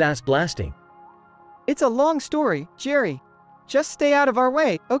hell is ass blasting? It's a long story, Jerry. Just stay out of our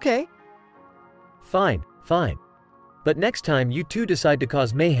way, okay? Fine, fine. But next time you two decide to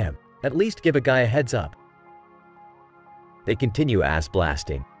cause mayhem, at least give a guy a heads up. They continue ass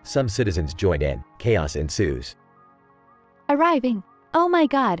blasting. Some citizens join in. Chaos ensues. Arriving. Oh my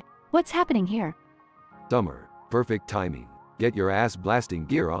God, what's happening here? Summer, perfect timing. Get your ass blasting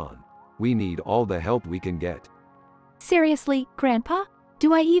gear on. We need all the help we can get. Seriously, Grandpa?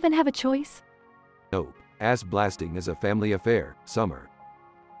 Do I even have a choice? Nope. Ass blasting is a family affair, Summer.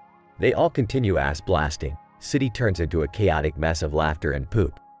 They all continue ass blasting. City turns into a chaotic mess of laughter and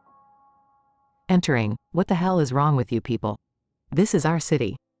poop. Entering. What the hell is wrong with you people? This is our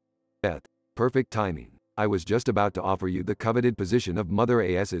city. Beth, perfect timing. I was just about to offer you the coveted position of Mother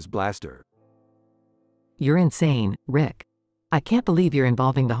AS's blaster. You're insane, Rick. I can't believe you're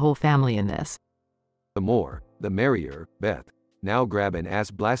involving the whole family in this. The more, the merrier, Beth. Now grab an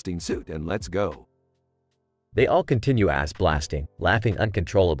ass blasting suit and let's go. They all continue ass blasting, laughing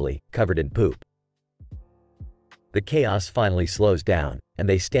uncontrollably, covered in poop. The chaos finally slows down, and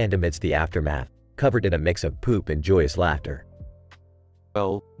they stand amidst the aftermath, covered in a mix of poop and joyous laughter.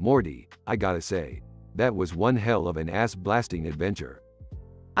 Well, Morty, I gotta say, that was one hell of an ass blasting adventure.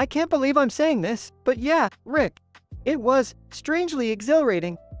 I can't believe I'm saying this, but yeah, Rick. It was strangely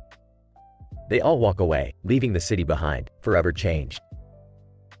exhilarating. They all walk away, leaving the city behind, forever changed.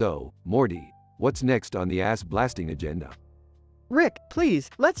 So, Morty, what's next on the ass blasting agenda? Rick, please,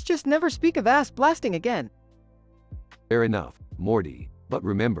 let's just never speak of ass blasting again. Fair enough, Morty, but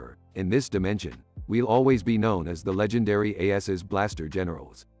remember, in this dimension, we'll always be known as the legendary AS's Blaster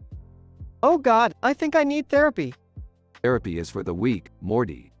Generals. Oh God, I think I need therapy. Therapy is for the weak,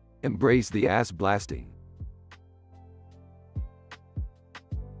 Morty. Embrace the ass blasting.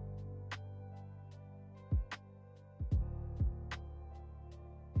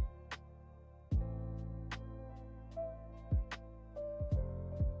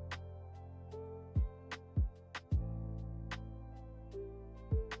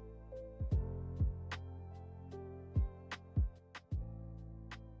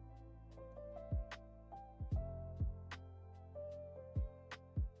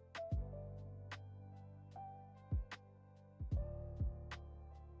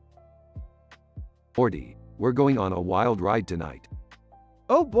 Morty, we're going on a wild ride tonight.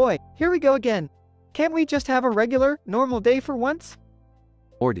 Oh boy, here we go again. Can't we just have a regular, normal day for once?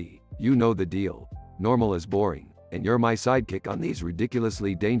 Morty, you know the deal. Normal is boring, and you're my sidekick on these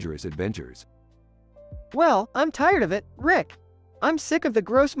ridiculously dangerous adventures. Well, I'm tired of it, Rick. I'm sick of the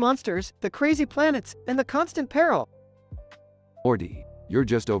gross monsters, the crazy planets, and the constant peril. Morty, you're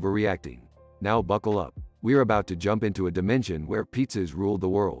just overreacting. Now buckle up. We're about to jump into a dimension where pizzas rule the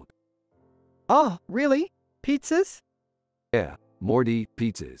world. Oh, really? Pizzas? Yeah, Morty,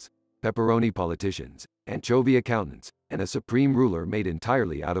 pizzas. pepperoni politicians, anchovy accountants, and a supreme ruler made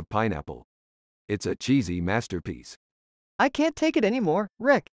entirely out of pineapple. It's a cheesy masterpiece. I can't take it anymore,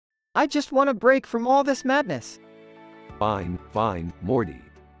 Rick. I just want a break from all this madness. Fine, fine, Morty.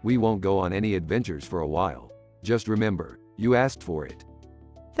 We won't go on any adventures for a while. Just remember, you asked for it.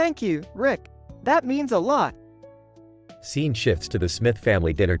 Thank you, Rick. That means a lot. Scene shifts to the Smith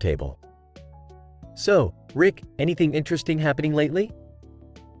family dinner table. So, Rick, anything interesting happening lately?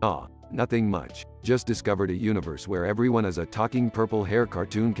 Nothing much. Just discovered a universe where everyone is a talking purple hair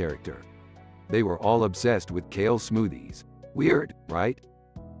cartoon character. They were all obsessed with kale smoothies. Weird, right?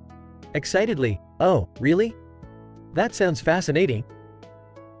 Excitedly, oh, really? That sounds fascinating.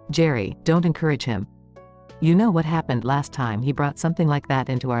 Jerry, don't encourage him. You know what happened last time he brought something like that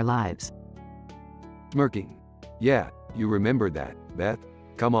into our lives. Smirking. Yeah, you remember that, Beth?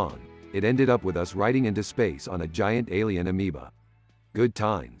 Come on. It ended up with us riding into space on a giant alien amoeba. Good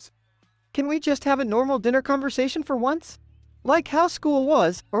times. Can we just have a normal dinner conversation for once? Like how school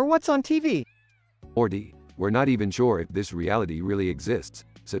was, or what's on TV? Morty, we're not even sure if this reality really exists,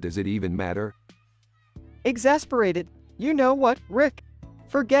 so does it even matter? Exasperated. You know what, Rick?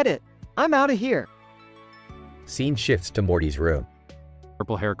 Forget it. I'm out of here. Scene shifts to Morty's room.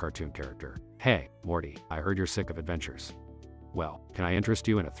 Purple hair cartoon character. Hey, Morty, I heard you're sick of adventures. Well, can I interest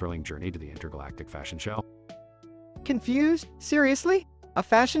you in a thrilling journey to the intergalactic fashion show? Confused? Seriously? A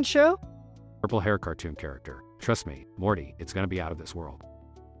fashion show? Purple hair cartoon character. Trust me, Morty, it's gonna be out of this world.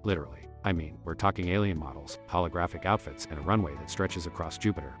 Literally. I mean, we're talking alien models, holographic outfits, and a runway that stretches across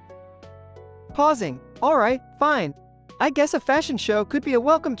Jupiter. Pausing. Alright, fine. I guess a fashion show could be a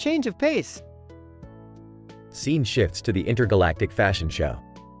welcome change of pace. Scene shifts to the intergalactic fashion show.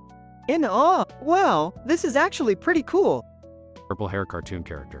 In awe. Well, this is actually pretty cool. Purple hair cartoon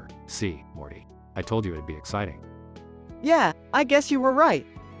character. See, Morty. I told you it'd be exciting. Yeah, I guess you were right.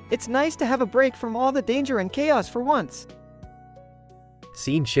 It's nice to have a break from all the danger and chaos for once.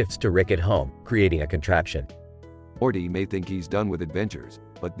 Scene shifts to Rick at home, creating a contraption. Morty may think he's done with adventures,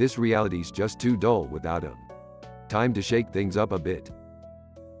 but this reality's just too dull without him. Time to shake things up a bit.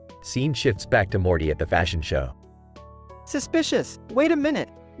 Scene shifts back to Morty at the fashion show. Suspicious. Wait a minute.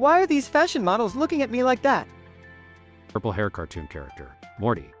 Why are these fashion models looking at me like that? Purple hair cartoon character.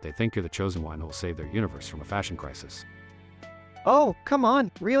 Morty, they think you're the chosen one who'll save their universe from a fashion crisis. Oh, come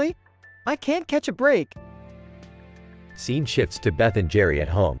on, really? I can't catch a break. Scene shifts to Beth and Jerry at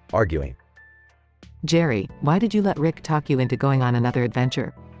home, arguing. Jerry, why did you let Rick talk you into going on another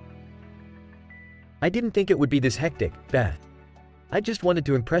adventure? I didn't think it would be this hectic, Beth. I just wanted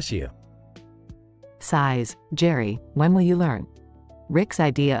to impress you. Sighs. Jerry, when will you learn? Rick's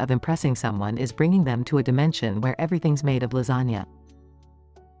idea of impressing someone is bringing them to a dimension where everything's made of lasagna.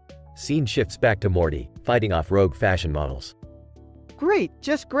 Scene shifts back to Morty, fighting off rogue fashion models. Great,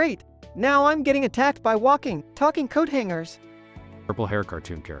 just great. Now I'm getting attacked by talking coat hangers. Purple hair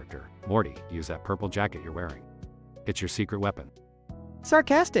cartoon character. Morty, use that purple jacket you're wearing. It's your secret weapon.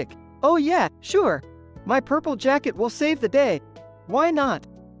 Sarcastic. Oh yeah, sure. My purple jacket will save the day. Why not?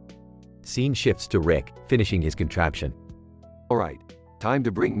 Scene shifts to Rick, finishing his contraption. Alright, time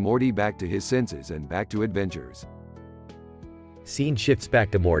to bring Morty back to his senses and back to adventures. Scene shifts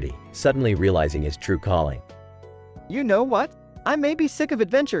back to Morty, suddenly realizing his true calling. You know what? I may be sick of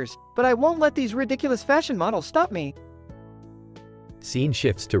adventures, but I won't let these ridiculous fashion models stop me. Scene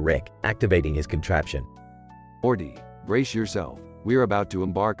shifts to Rick, activating his contraption. Morty, brace yourself. We're about to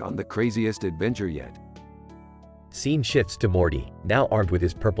embark on the craziest adventure yet. Scene shifts to Morty, now armed with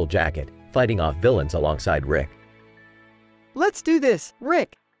his purple jacket, fighting off villains alongside Rick. Let's do this,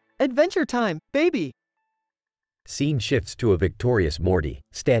 Rick. Adventure time, baby. Scene shifts to a victorious Morty,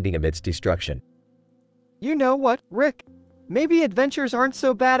 standing amidst destruction. You know what, Rick? Maybe adventures aren't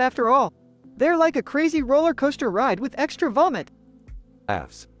so bad after all. They're like a crazy roller coaster ride with extra vomit.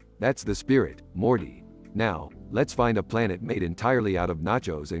 Laughs. That's the spirit, Morty. Now, let's find a planet made entirely out of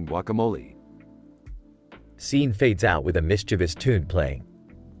nachos and guacamole. Scene fades out with a mischievous tune playing.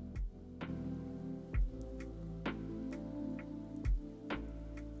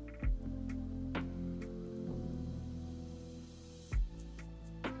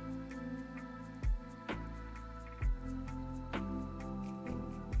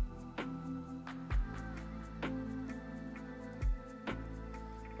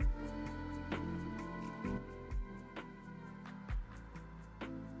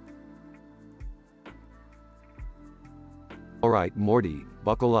 Alright, Morty,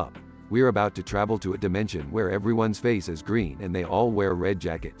 buckle up. We're about to travel to a dimension where everyone's face is green and they all wear red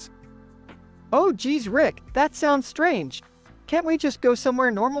jackets. Oh geez, Rick, that sounds strange. Can't we just go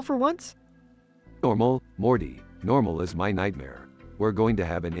somewhere normal for once? Normal, Morty. Normal is my nightmare. We're going to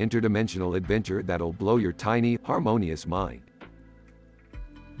have an interdimensional adventure that'll blow your tiny, harmonious mind.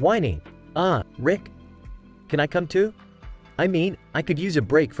 Whining. Rick. Can I come too? I mean, I could use a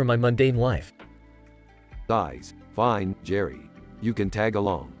break from my mundane life. Sighs. Fine, Jerry. You can tag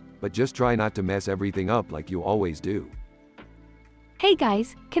along, but just try not to mess everything up like you always do. Hey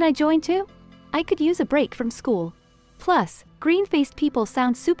guys, can I join too? I could use a break from school. Plus, green-faced people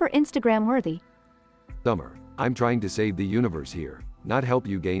sound super Instagram-worthy. Summer, I'm trying to save the universe here, not help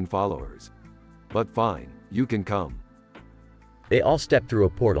you gain followers. But fine, you can come. They all step through a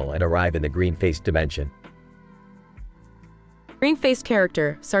portal and arrive in the green-faced dimension. Green-faced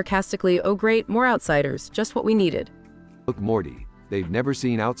character, sarcastically, oh great, more outsiders, just what we needed. Look, Morty, they've never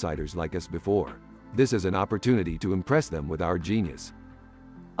seen outsiders like us before. This is an opportunity to impress them with our genius.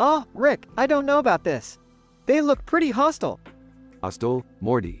 Oh, Rick, I don't know about this. They look pretty hostile. Hostile?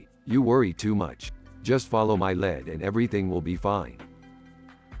 Morty, you worry too much. Just follow my lead and everything will be fine.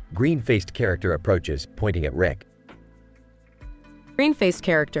 Green-faced character approaches, pointing at Rick. Green-faced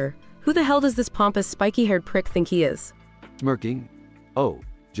character, who the hell does this pompous, spiky-haired prick think he is? Smirking? Oh,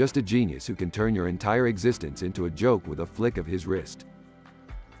 just a genius who can turn your entire existence into a joke with a flick of his wrist.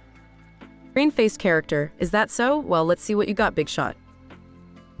 Green-faced character, is that so? Well, let's see what you got, big shot.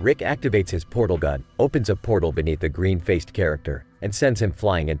 Rick activates his portal gun, opens a portal beneath the green-faced character, and sends him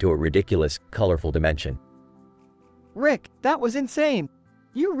flying into a ridiculous, colorful dimension. Rick, that was insane.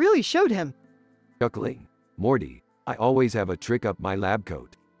 You really showed him. Chuckling. Morty, I always have a trick up my lab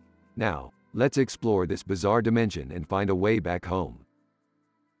coat. Now, let's explore this bizarre dimension and find a way back home.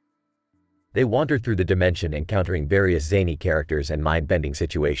 They wander through the dimension, encountering various zany characters and mind-bending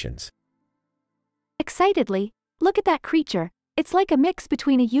situations. Excitedly, look at that creature. It's like a mix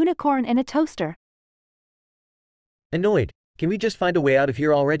between a unicorn and a toaster. Annoyed. Can we just find a way out of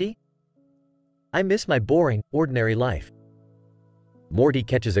here already? I miss my boring, ordinary life. Morty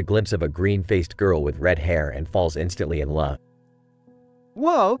catches a glimpse of a green-faced girl with red hair and falls instantly in love.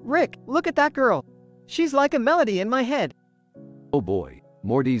 Whoa, Rick, look at that girl. She's like a melody in my head. Oh boy,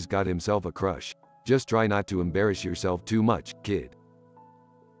 Morty's got himself a crush. Just try not to embarrass yourself too much, kid.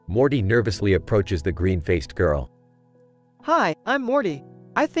 Morty nervously approaches the green-faced girl. Hi, I'm Morty.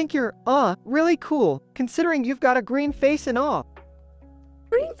 I think you're, really cool, considering you've got a green face and all.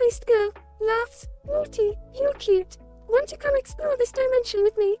 Green-faced girl, laughs, Morty, you're cute. Want to come explore this dimension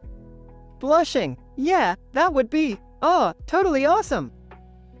with me? Blushing. Yeah, that would be, totally awesome.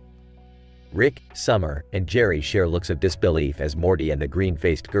 Rick, Summer, and Jerry share looks of disbelief as Morty and the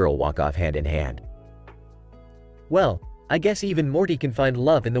green-faced girl walk off hand in hand. Well, I guess even Morty can find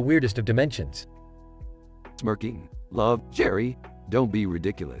love in the weirdest of dimensions. Smirking. Love, Jerry, don't be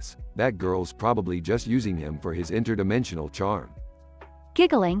ridiculous. That girl's probably just using him for his interdimensional charm.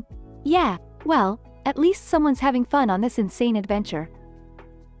 Giggling. Yeah, well, at least someone's having fun on this insane adventure.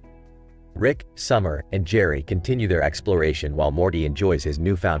 Rick, Summer, and Jerry continue their exploration while Morty enjoys his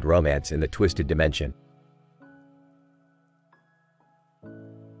newfound romance in the twisted dimension.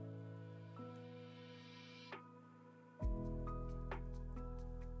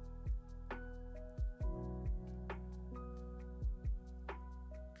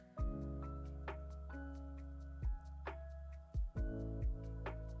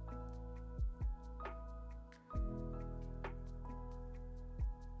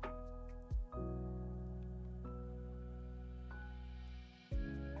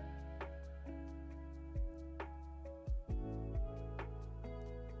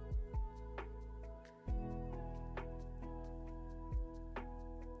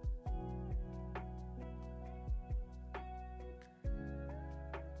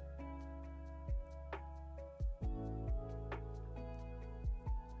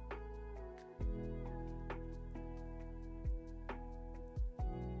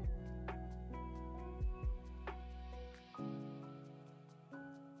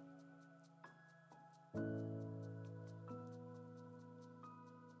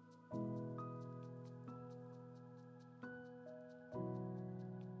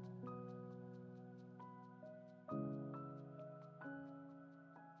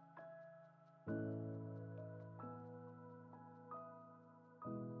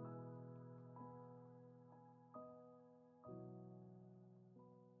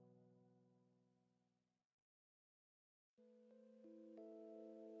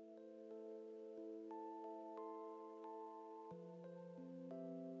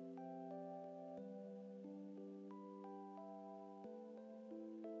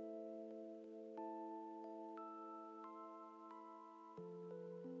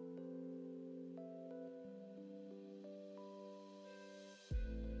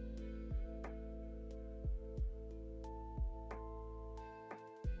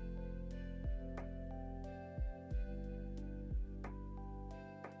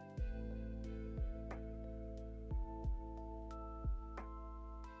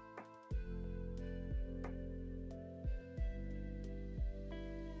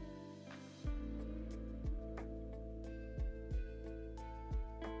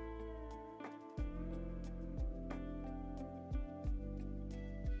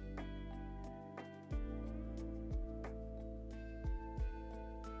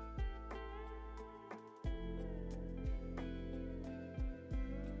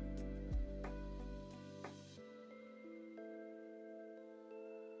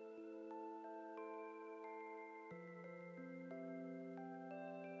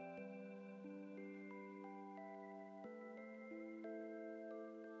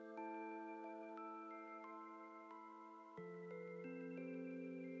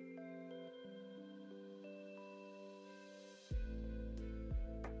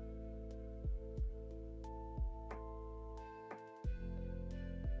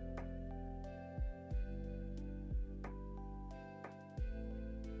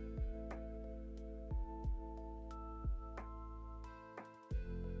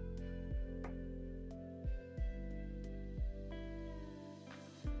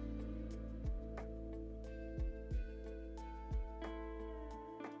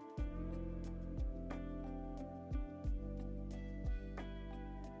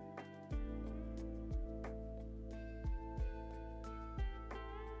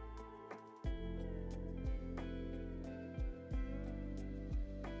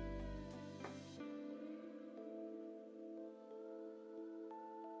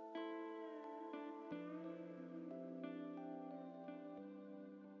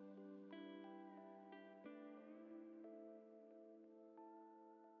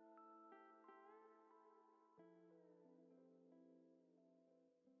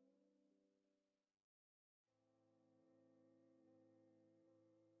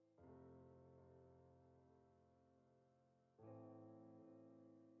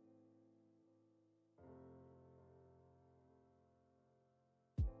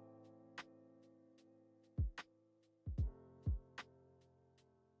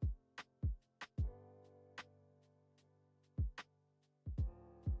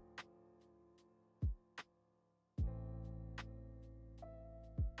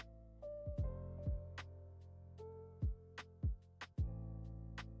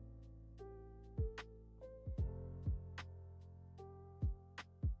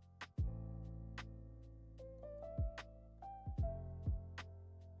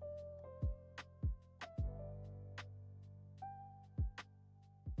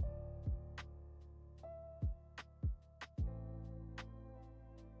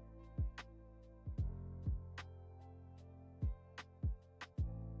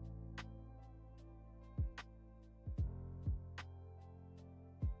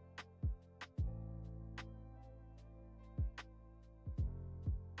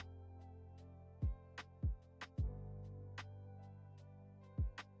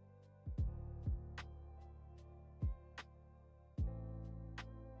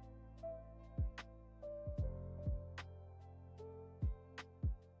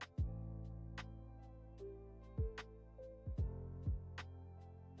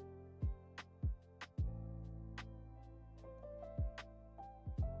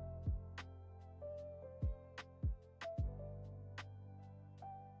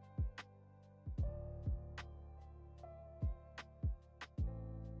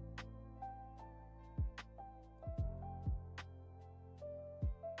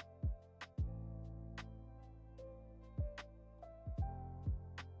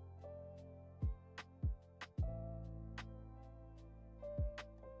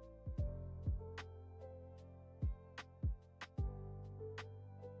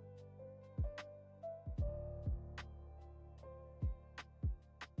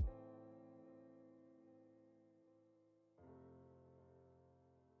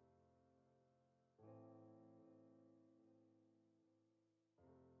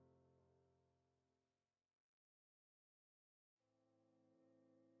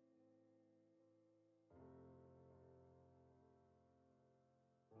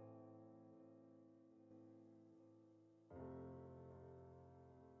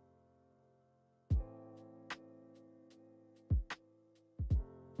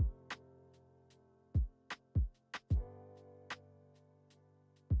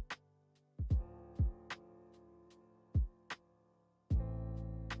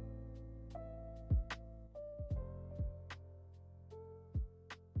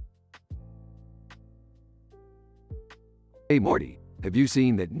 Hey Morty, have you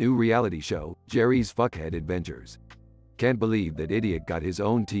seen that new reality show, Jerry's Fuckhead Adventures? Can't believe that idiot got his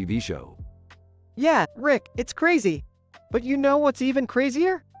own TV show. Yeah, Rick, it's crazy. But you know what's even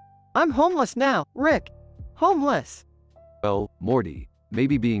crazier? I'm homeless now, Rick. Homeless. Well, Morty,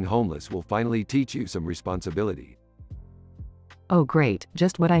 maybe being homeless will finally teach you some responsibility. Oh great,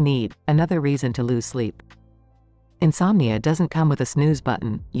 just what I need, another reason to lose sleep. Insomnia doesn't come with a snooze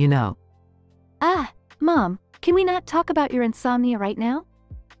button, you know. Ah, Mom, can we not talk about your insomnia right now?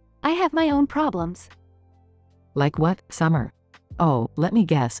 I have my own problems. Like what, Summer? Oh, let me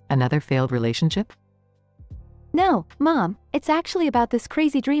guess, another failed relationship? No, Mom, it's actually about this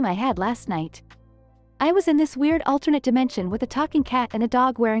crazy dream I had last night. I was in this weird alternate dimension with a talking cat and a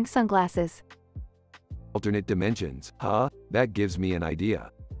dog wearing sunglasses. Alternate dimensions, huh? That gives me an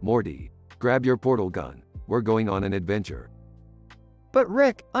idea. Morty, grab your portal gun. We're going on an adventure. But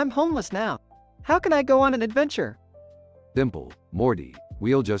Rick, I'm homeless now. How can I go on an adventure? Simple, Morty.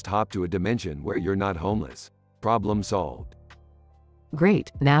 We'll just hop to a dimension where you're not homeless. Problem solved.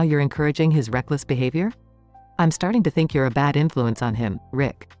 Great, now you're encouraging his reckless behavior? I'm starting to think you're a bad influence on him,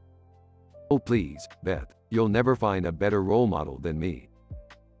 Rick. Oh please, Beth, you'll never find a better role model than me.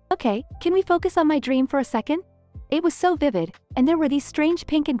 Okay, can we focus on my dream for a second? It was so vivid, and there were these strange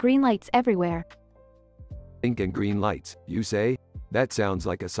pink and green lights everywhere. Pink and green lights, you say? That sounds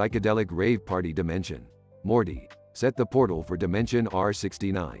like a psychedelic rave party dimension. Morty, set the portal for dimension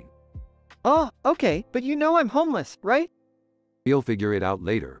R69. Oh, okay, but you know I'm homeless, right? We'll figure it out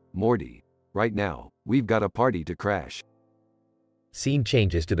later, Morty. Right now, we've got a party to crash. Scene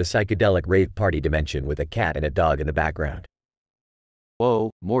changes to the psychedelic rave party dimension with a cat and a dog in the background.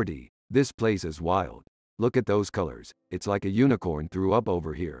 Whoa, Morty, this place is wild. Look at those colors, it's like a unicorn threw up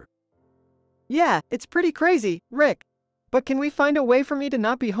over here. Yeah, it's pretty crazy, Rick. But can we find a way for me to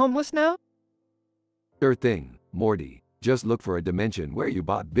not be homeless now? Sure thing, Morty. Just look for a dimension where you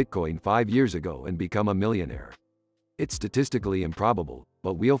bought Bitcoin 5 years ago and become a millionaire. It's statistically improbable,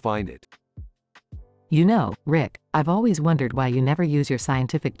 but we'll find it. You know, Rick, I've always wondered why you never use your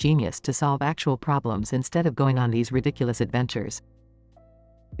scientific genius to solve actual problems instead of going on these ridiculous adventures.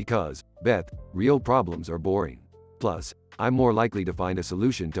 Because, Beth, real problems are boring. Plus, I'm more likely to find a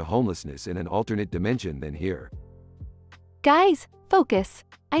solution to homelessness in an alternate dimension than here. Guys, focus.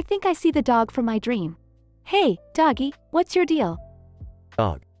 I think I see the dog from my dream. Hey, doggy, what's your deal?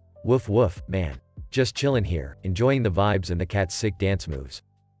 Dog. Woof woof, man. Just chillin' here, enjoying the vibes and the cat's sick dance moves.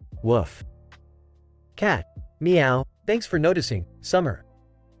 Woof. Cat. Meow. Thanks for noticing, Summer.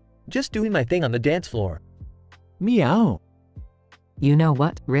 Just doing my thing on the dance floor. Meow. You know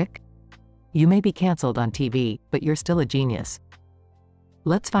what, Rick? You may be cancelled on TV, but you're still a genius.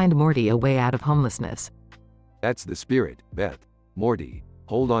 Let's find Morty a way out of homelessness. That's the spirit, Beth. Morty,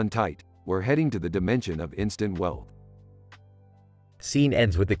 hold on tight. We're heading to the dimension of instant wealth. Scene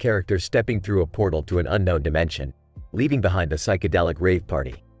ends with the character stepping through a portal to an unknown dimension, leaving behind the psychedelic rave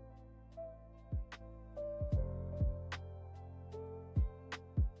party.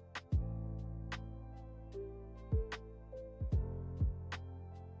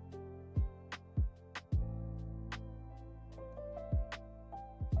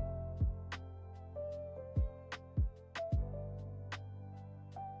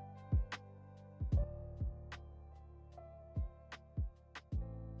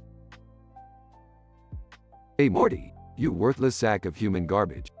 Hey Morty, you worthless sack of human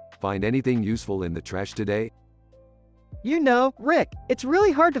garbage. Find anything useful in the trash today? You know, Rick, it's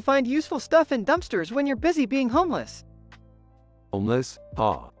really hard to find useful stuff in dumpsters when you're busy being homeless. Homeless?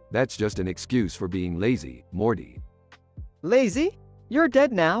 Ha, that's just an excuse for being lazy, Morty. Lazy? You're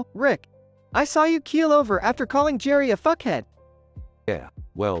dead now, Rick. I saw you keel over after calling Jerry a fuckhead. Yeah,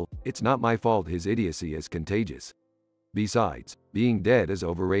 well, it's not my fault his idiocy is contagious. Besides, being dead is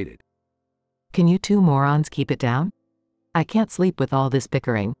overrated. Can you two morons keep it down? I can't sleep with all this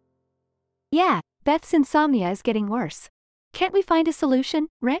bickering. Yeah, Beth's insomnia is getting worse. Can't we find a solution,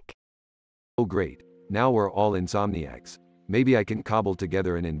 Rick? Oh great, now we're all insomniacs. Maybe I can cobble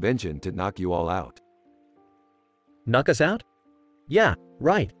together an invention to knock you all out. Knock us out? Yeah,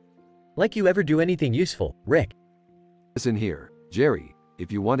 right. Like you ever do anything useful, Rick. Listen here, Jerry,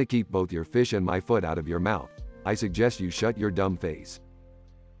 if you want to keep both your fish and my foot out of your mouth, I suggest you shut your dumb face.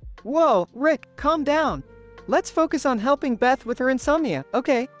 Whoa, Rick, calm down. Let's focus on helping Beth with her insomnia,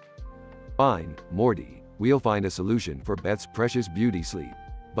 okay? Fine, Morty, we'll find a solution for Beth's precious beauty sleep.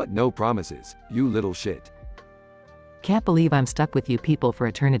 But no promises, you little shit. Can't believe I'm stuck with you people for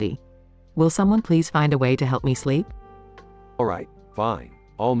eternity. Will someone please find a way to help me sleep? Alright, fine.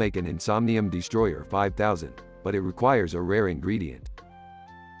 I'll make an Insomnium Destroyer 5000, but it requires a rare ingredient.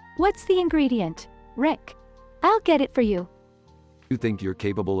 What's the ingredient, Rick? I'll get it for you. You think you're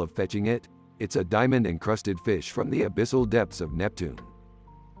capable of fetching it? It's a diamond-encrusted fish from the abyssal depths of Neptune.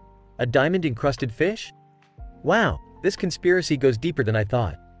 A diamond-encrusted fish? Wow, this conspiracy goes deeper than I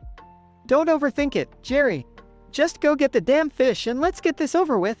thought. Don't overthink it, Jerry. Just go get the damn fish and let's get this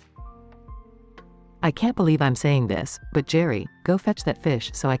over with. I can't believe I'm saying this, but Jerry, go fetch that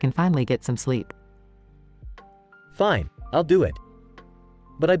fish so I can finally get some sleep. Fine, I'll do it.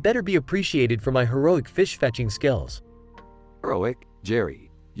 But I better be appreciated for my heroic fish-fetching skills. Heroic?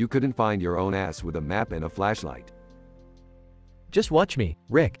 Jerry, you couldn't find your own ass with a map and a flashlight. Just watch me,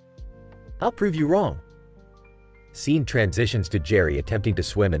 Rick. I'll prove you wrong. Scene transitions to Jerry attempting to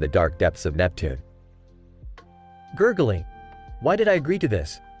swim in the dark depths of Neptune. Gurgling. Why did I agree to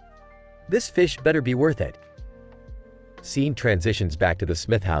this? This fish better be worth it. Scene transitions back to the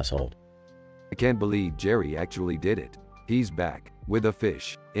Smith household. I can't believe Jerry actually did it. He's back, with a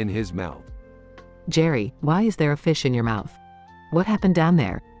fish, in his mouth. Jerry, why is there a fish in your mouth? What happened down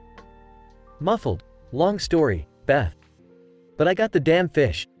there? Muffled. Long story, Beth. But I got the damn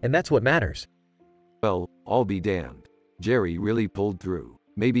fish, and that's what matters. Well, I'll be damned. Jerry really pulled through.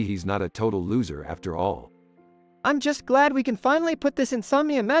 Maybe he's not a total loser after all. I'm just glad we can finally put this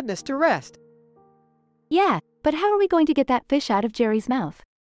insomnia madness to rest. Yeah, but how are we going to get that fish out of Jerry's mouth?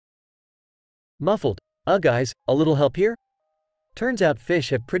 Muffled. Guys, a little help here? Turns out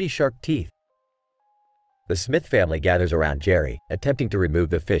fish have pretty sharp teeth. The Smith family gathers around Jerry, attempting to remove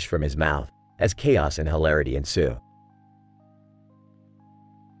the fish from his mouth, as chaos and hilarity ensue.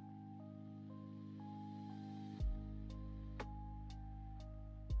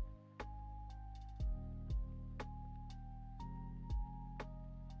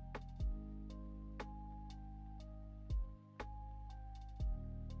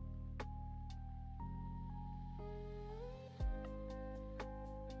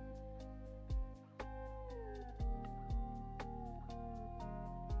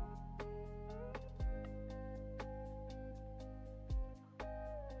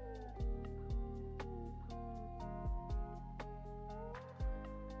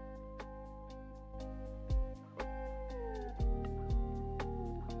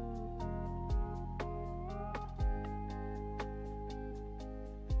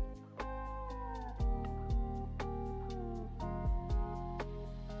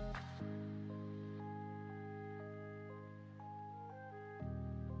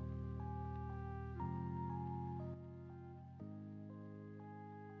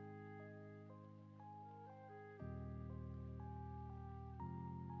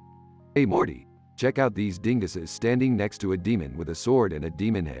 Hey Morty, check out these dinguses standing next to a demon with a sword and a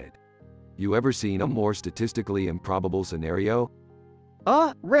demon head. You ever seen a more statistically improbable scenario?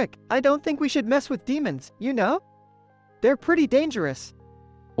 Rick, I don't think we should mess with demons, you know? They're pretty dangerous.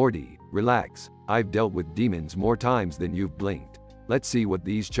 Morty, relax. I've dealt with demons more times than you've blinked. Let's see what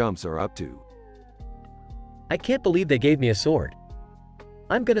these chumps are up to. I can't believe they gave me a sword.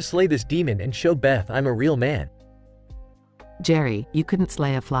 I'm gonna slay this demon and show Beth I'm a real man. Jerry, you couldn't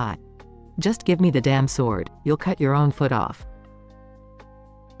slay a fly. Just give me the damn sword, you'll cut your own foot off.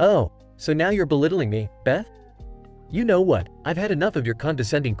 Oh, so now you're belittling me, Beth? You know what, I've had enough of your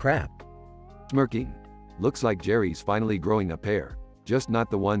condescending crap. Smirking. Looks like Jerry's finally growing a pair, just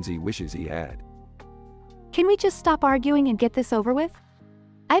not the ones he wishes he had. Can we just stop arguing and get this over with?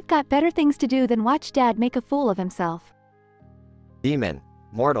 I've got better things to do than watch Dad make a fool of himself. Demon,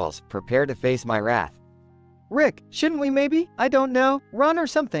 mortals, prepare to face my wrath. Rick, shouldn't we maybe, I don't know, run or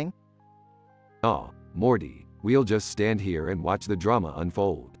something? Aw, Morty, we'll just stand here and watch the drama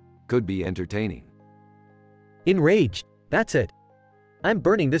unfold. Could be entertaining. Enraged, that's it. I'm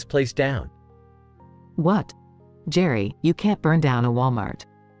burning this place down. What? Jerry, you can't burn down a Walmart.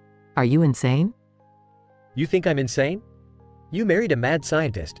 Are you insane? You think I'm insane? You married a mad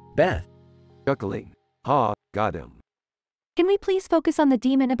scientist, Beth. Chuckling. Ha, got him. Can we please focus on the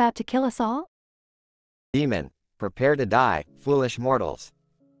demon about to kill us all? Demon, prepare to die, foolish mortals.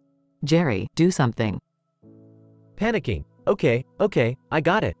 Jerry, do something. Panicking. Okay, I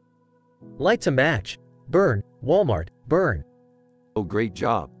got it. Lights a match. Burn, Walmart, burn. Oh, great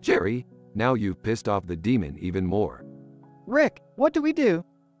job, Jerry. Now you've pissed off the demon even more. Rick, what do we do?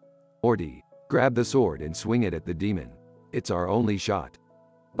 Morty, grab the sword and swing it at the demon. It's our only shot.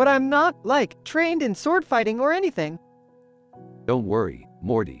 But I'm not, trained in sword fighting or anything. Don't worry,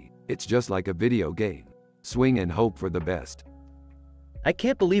 Morty. It's just like a video game. Swing and hope for the best. I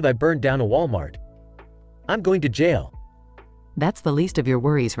can't believe I burned down a Walmart. I'm going to jail. That's the least of your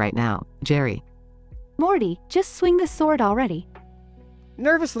worries right now, Jerry. Morty, just swing the sword already.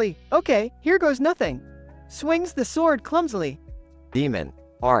 Nervously, okay, here goes nothing. Swings the sword clumsily. Demon,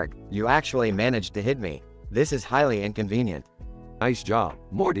 Arg, you actually managed to hit me. This is highly inconvenient. Nice job,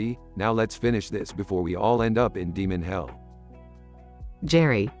 Morty. Now let's finish this before we all end up in demon hell.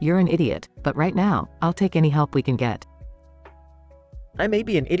 Jerry, you're an idiot, but right now, I'll take any help we can get. I may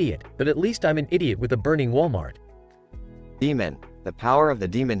be an idiot, but at least I'm an idiot with a burning Walmart. Demon, the power of the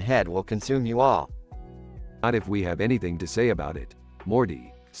demon head will consume you all. Not if we have anything to say about it.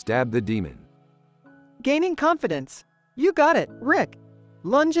 Morty, stab the demon. Gaining confidence. You got it, Rick.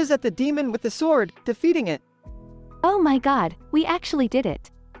 Lunges at the demon with the sword, defeating it. Oh my god, we actually did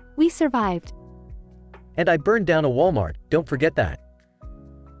it. We survived. And I burned down a Walmart, don't forget that.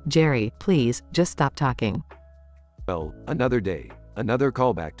 Jerry, please, just stop talking. Well, another day. Another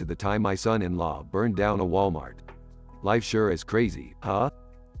callback to the time my son-in-law burned down a Walmart. Life sure is crazy, huh?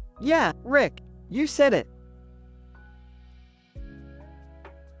 Yeah, Rick, you said it.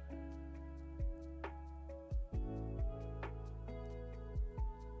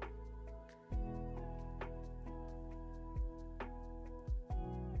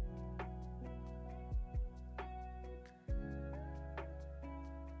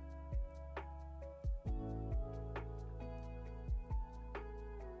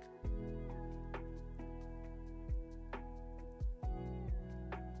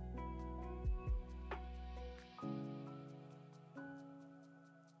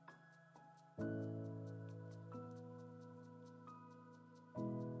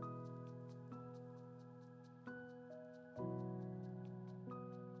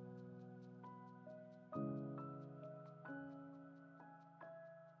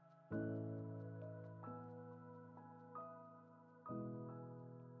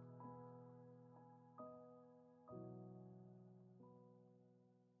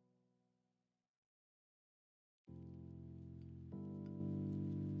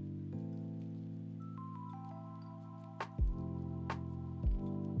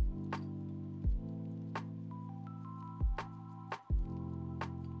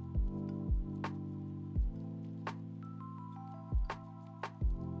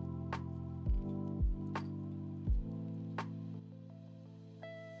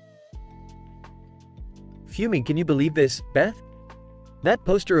 Fuming, can you believe this, Beth? That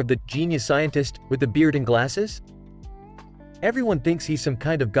poster of the genius scientist with the beard and glasses? Everyone thinks he's some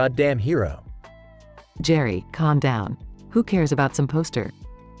kind of goddamn hero. Jerry, calm down. Who cares about some poster?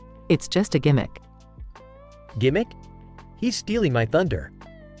 It's just a gimmick. Gimmick? He's stealing my thunder.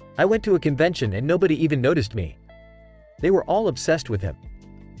 I went to a convention and nobody even noticed me. They were all obsessed with him.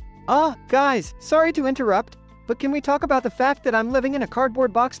 Guys, sorry to interrupt, but can we talk about the fact that I'm living in a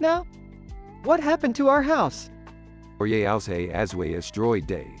cardboard box now? What happened to our house? Orye Aushe Aswe Asteroid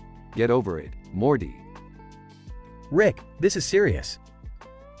Day. Get over it, Morty. Rick, this is serious.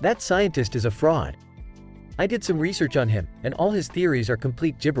 That scientist is a fraud. I did some research on him, and all his theories are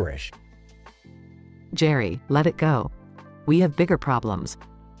complete gibberish. Jerry, let it go. We have bigger problems.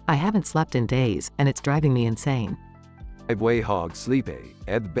 I haven't slept in days, and it's driving me insane. I've way hog sleepe,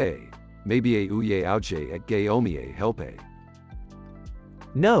 ed bay. Maybe a uye ouche at gay omie helpe.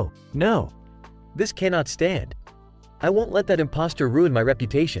 No. This cannot stand. I won't let that imposter ruin my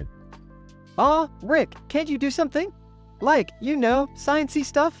reputation. Rick, can't you do something? Like, you know, sciencey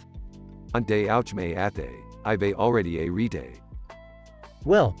stuff? Ante ouchme ate, I've already a rite.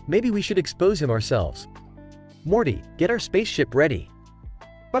 Well, maybe we should expose him ourselves. Morty, get our spaceship ready.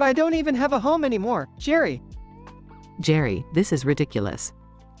 But I don't even have a home anymore, Jerry. Jerry, this is ridiculous.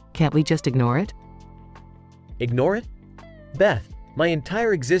 Can't we just ignore it? Ignore it? Beth, my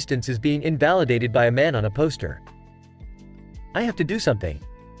entire existence is being invalidated by a man on a poster. I have to do something.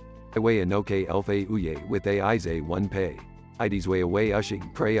 Away anoke elfe uye with a ize one pay. Ides way away ushing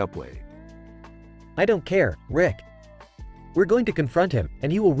pray upway. I don't care, Rick. We're going to confront him,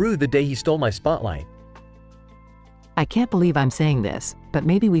 and he will rue the day he stole my spotlight. I can't believe I'm saying this, but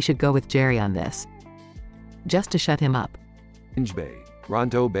maybe we should go with Jerry on this. Just to shut him up. Inge Bay,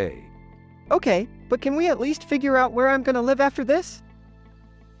 Ronto Bay. Okay, but can we at least figure out where I'm gonna live after this?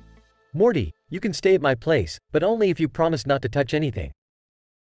 Morty, you can stay at my place, but only if you promise not to touch anything.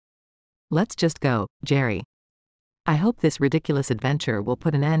 Let's just go, Jerry. I hope this ridiculous adventure will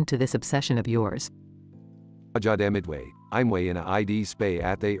put an end to this obsession of yours. Ajadamidway, I'm way in a ID spay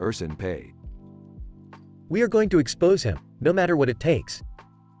at the Urson pay. We are going to expose him, no matter what it takes.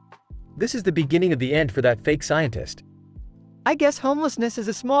 This is the beginning of the end for that fake scientist. I guess homelessness is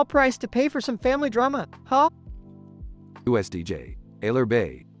a small price to pay for some family drama, huh? USDJ, Ailer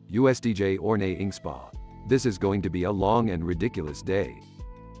Bay, USDJ Orne Ingspa. This is going to be a long and ridiculous day.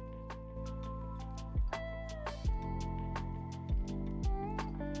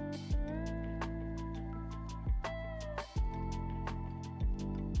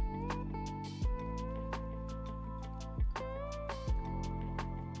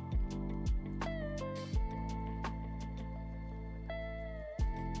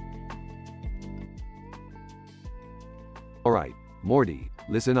 Alright, Morty,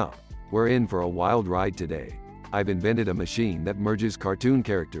 listen up. We're in for a wild ride today. I've invented a machine that merges cartoon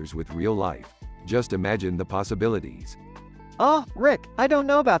characters with real life. Just imagine the possibilities. Oh, Rick, I don't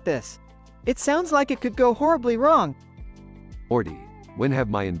know about this. It sounds like it could go horribly wrong. Morty, when have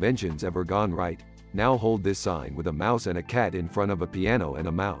my inventions ever gone right? Now hold this sign with a mouse and a cat in front of a piano and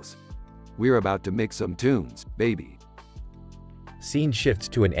a mouse. We're about to mix some tunes, baby. Scene shifts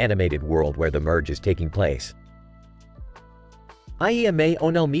to an animated world where the merge is taking place. I am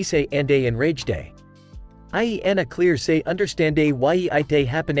onel mise ande enraged. I ana clear say understande yi ite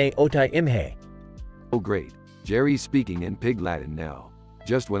hapene otai imhe. Oh great, Jerry's speaking in pig Latin now.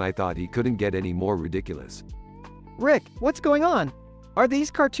 Just when I thought he couldn't get any more ridiculous. Rick, what's going on? Are these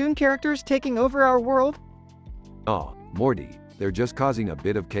cartoon characters taking over our world? Aw, Morty, they're just causing a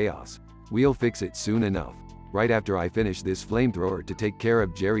bit of chaos. We'll fix it soon enough, right after I finish this flamethrower to take care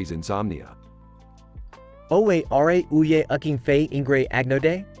of Jerry's insomnia. Owe are uye uking fe ingre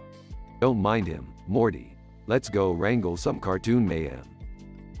agnode? Don't mind him, Morty. Let's go wrangle some cartoon mayhem.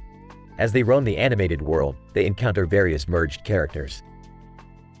 As they roam the animated world, they encounter various merged characters.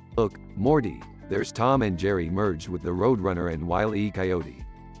 Look, Morty, there's Tom and Jerry merged with the Roadrunner and Wile E. Coyote.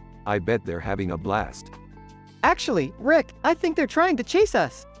 I bet they're having a blast. Actually, Rick, I think they're trying to chase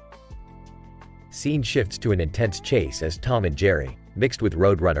us. Scene shifts to an intense chase as Tom and Jerry, mixed with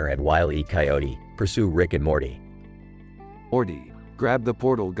Roadrunner and Wile E. Coyote, pursue Rick and Morty. Morty, grab the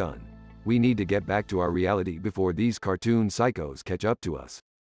portal gun. We need to get back to our reality before these cartoon psychos catch up to us.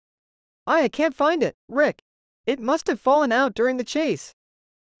 I can't find it, Rick. It must have fallen out during the chase.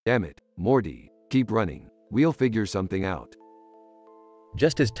 Damn it, Morty, keep running. We'll figure something out.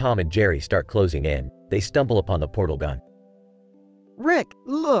 Just as Tom and Jerry start closing in, they stumble upon the portal gun. Rick,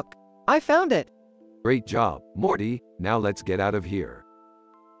 look, I found it. Great job, Morty. Now let's get out of here.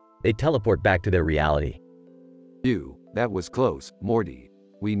 They teleport back to their reality. Phew, that was close, Morty.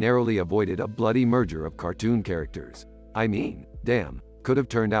 We narrowly avoided a bloody merger of cartoon characters. I mean, damn, could have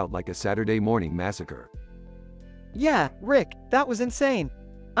turned out like a Saturday morning massacre. Yeah, Rick, that was insane.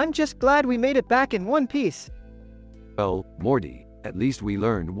 I'm just glad we made it back in one piece. Well, Morty, at least we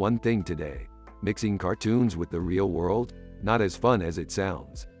learned one thing today. Mixing cartoons with the real world? Not as fun as it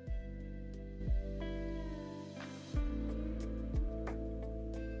sounds.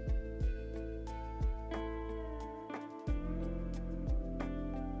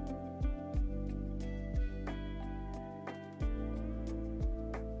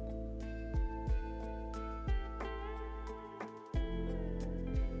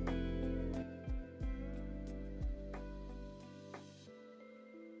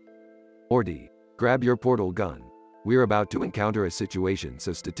 Morty, grab your portal gun. We're about to encounter a situation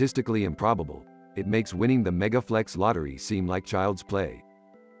so statistically improbable, it makes winning the Megaflex lottery seem like child's play.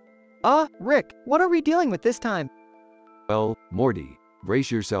 Rick, what are we dealing with this time? Well, Morty,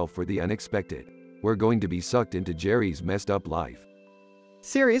 brace yourself for the unexpected. We're going to be sucked into Jerry's messed up life.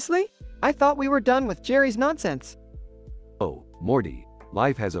 Seriously? I thought we were done with Jerry's nonsense. Oh, Morty,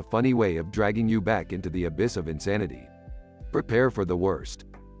 life has a funny way of dragging you back into the abyss of insanity. Prepare for the worst.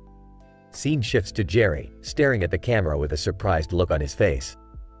 Scene shifts to Jerry, staring at the camera with a surprised look on his face.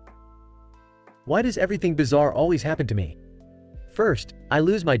 Why does everything bizarre always happen to me? First, I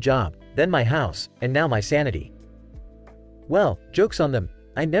lose my job, then my house, and now my sanity. Well, joke's on them,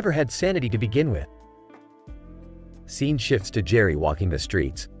 I never had sanity to begin with. Scene shifts to Jerry walking the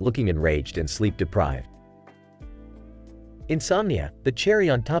streets, looking enraged and sleep-deprived. Insomnia, the cherry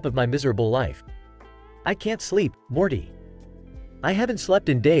on top of my miserable life. I can't sleep, Morty. I haven't slept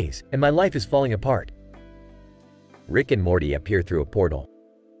in days, and my life is falling apart. Rick and Morty appear through a portal.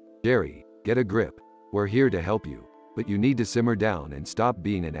 Jerry, get a grip. We're here to help you, but you need to simmer down and stop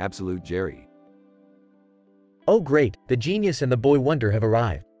being an absolute Jerry. Oh great, the genius and the boy wonder have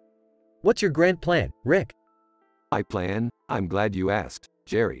arrived. What's your grand plan, Rick? My plan? I'm glad you asked,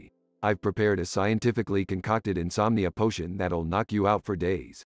 Jerry. I've prepared a scientifically concocted insomnia potion that'll knock you out for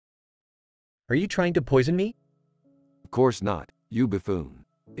days. Are you trying to poison me? Of course not, you buffoon.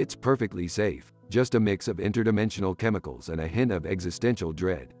 It's perfectly safe, just a mix of interdimensional chemicals and a hint of existential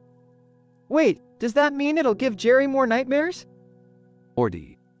dread. Wait, does that mean it'll give Jerry more nightmares?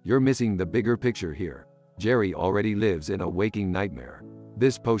 Morty, you're missing the bigger picture here. Jerry already lives in a waking nightmare.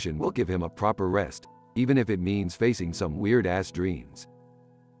 This potion will give him a proper rest, even if it means facing some weird-ass dreams.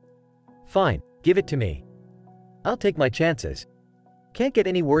 Fine, give it to me. I'll take my chances. Can't get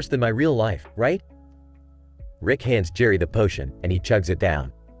any worse than my real life, right? Rick hands Jerry the potion, and he chugs it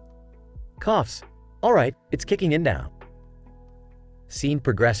down. Coughs. Alright, it's kicking in now. Scene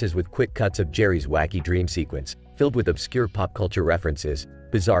progresses with quick cuts of Jerry's wacky dream sequence, filled with obscure pop culture references,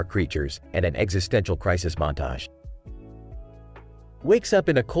 bizarre creatures, and an existential crisis montage. wakes up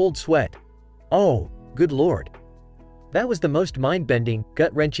in a cold sweat. Oh, good lord. That was the most mind-bending,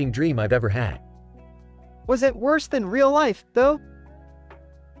 gut-wrenching dream I've ever had. Was it worse than real life, though?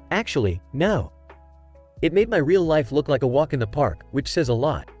 Actually, no. It made my real life look like a walk in the park, which says a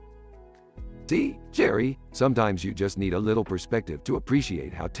lot. See, Jerry, sometimes you just need a little perspective to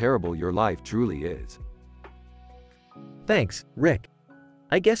appreciate how terrible your life truly is. Thanks, Rick.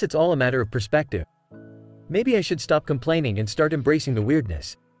 I guess it's all a matter of perspective. Maybe I should stop complaining and start embracing the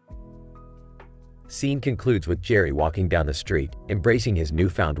weirdness. Scene concludes with Jerry walking down the street, embracing his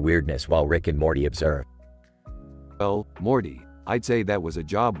newfound weirdness while Rick and Morty observe. Well, Morty, I'd say that was a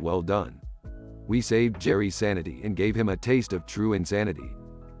job well done. We saved Jerry's sanity and gave him a taste of true insanity.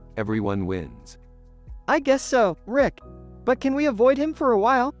 Everyone wins. I guess so, Rick. But can we avoid him for a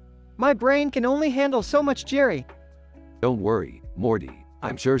while? My brain can only handle so much Jerry. Don't worry, Morty.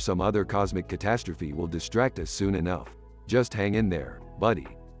 I'm sure some other cosmic catastrophe will distract us soon enough. Just hang in there, buddy.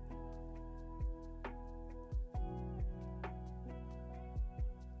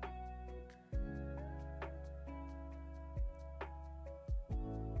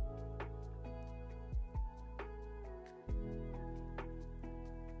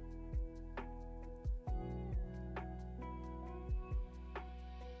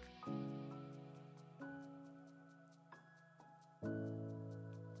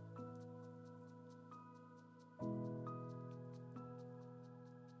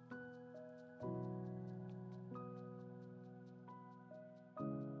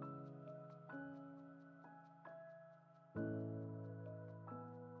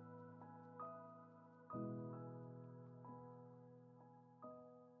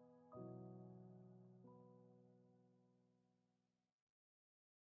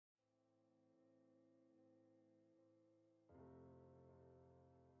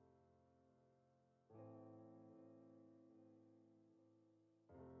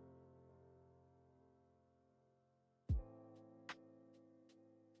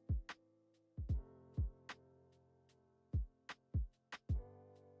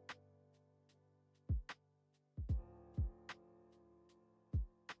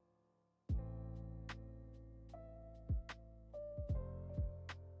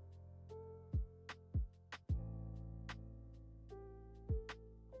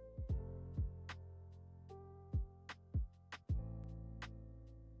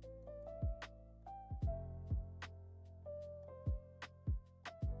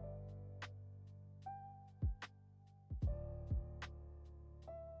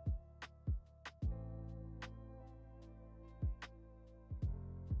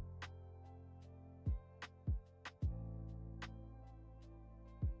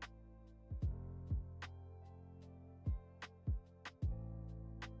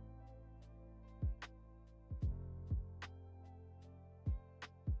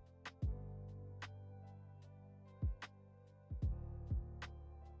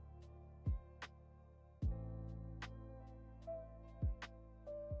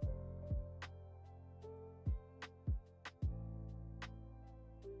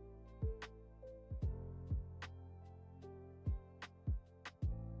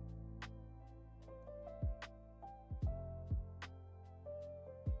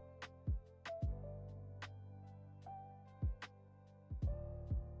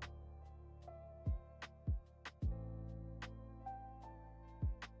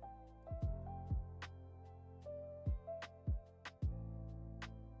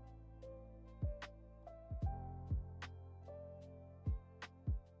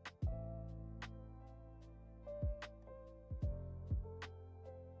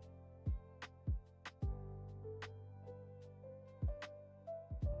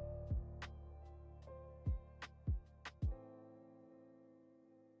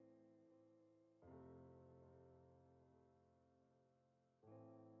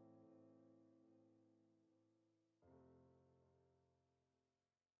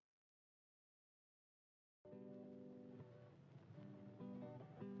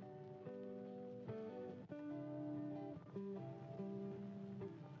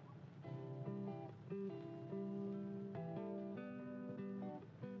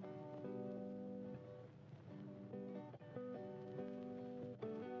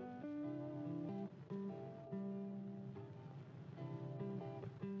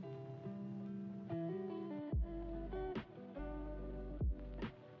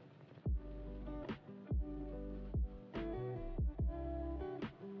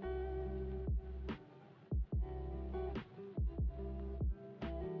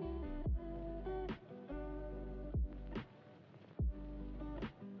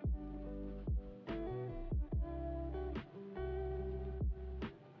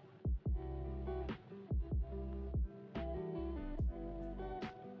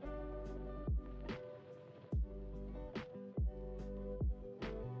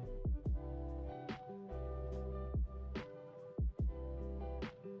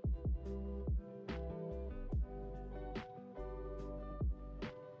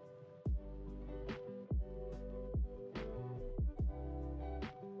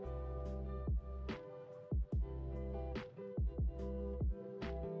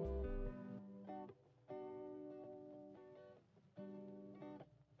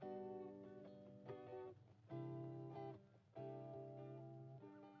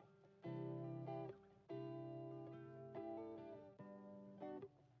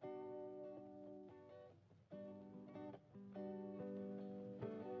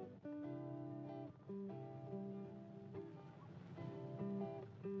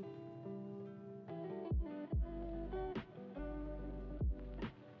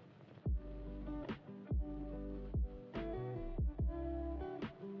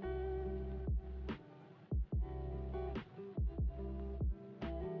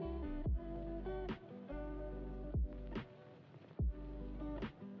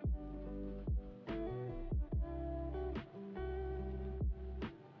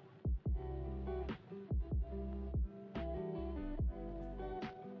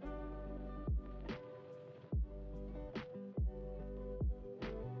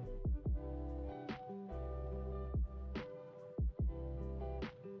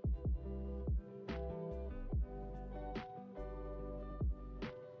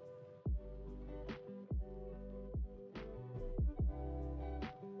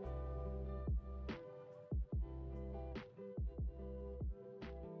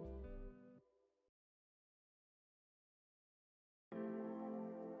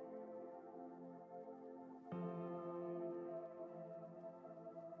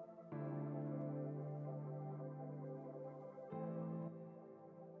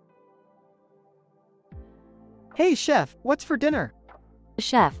 Hey chef, what's for dinner?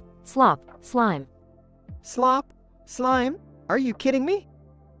 Chef, slop, slime. Slop? Slime? Are you kidding me?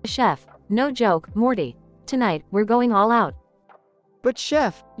 Chef, no joke, Morty. Tonight, we're going all out. But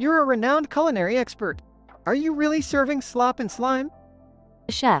chef, you're a renowned culinary expert. Are you really serving slop and slime?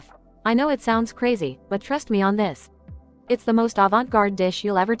 Chef, I know it sounds crazy, but trust me on this. It's the most avant-garde dish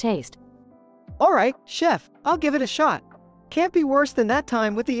you'll ever taste. Alright, chef, I'll give it a shot. Can't be worse than that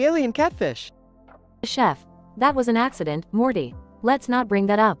time with the alien catfish. Chef, that was an accident, Morty. Let's not bring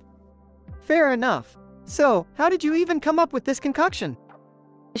that up. Fair enough. So, how did you even come up with this concoction?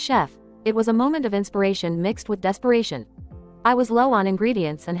 Chef, it was a moment of inspiration mixed with desperation. I was low on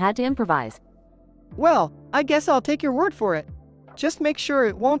ingredients and had to improvise. Well, I guess I'll take your word for it. Just make sure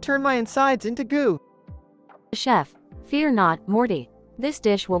it won't turn my insides into goo. Chef, fear not, Morty. This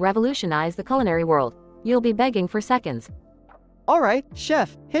dish will revolutionize the culinary world. You'll be begging for seconds. Alright,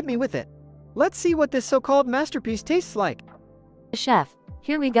 chef, hit me with it. Let's see what this so-called masterpiece tastes like. Chef,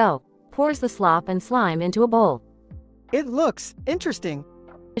 here we go. Pours the slop and slime into a bowl. It looks interesting.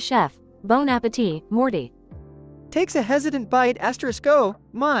 Chef, bon appetit, Morty. Takes a hesitant bite asterisk oh,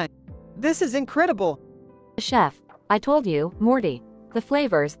 my. This is incredible. Chef, I told you, Morty. The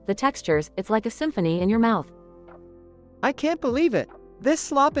flavors, the textures, it's like a symphony in your mouth. I can't believe it. This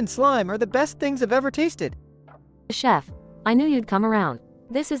slop and slime are the best things I've ever tasted. Chef, I knew you'd come around.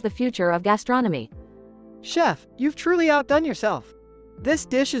 This is the future of gastronomy. Chef, you've truly outdone yourself. This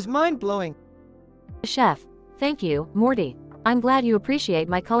dish is mind-blowing. Chef, thank you, Morty. I'm glad you appreciate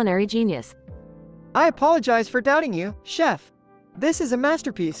my culinary genius. I apologize for doubting you, chef. This is a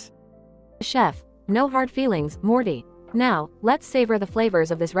masterpiece. Chef, no hard feelings, Morty. Now, let's savor the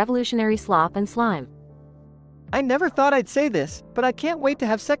flavors of this revolutionary slop and slime. I never thought I'd say this, but I can't wait to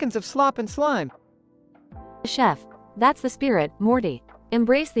have seconds of slop and slime. Chef, that's the spirit, Morty.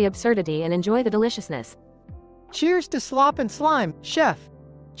 Embrace the absurdity and enjoy the deliciousness. Cheers to slop and slime, chef.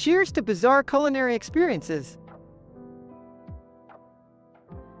 Cheers to bizarre culinary experiences.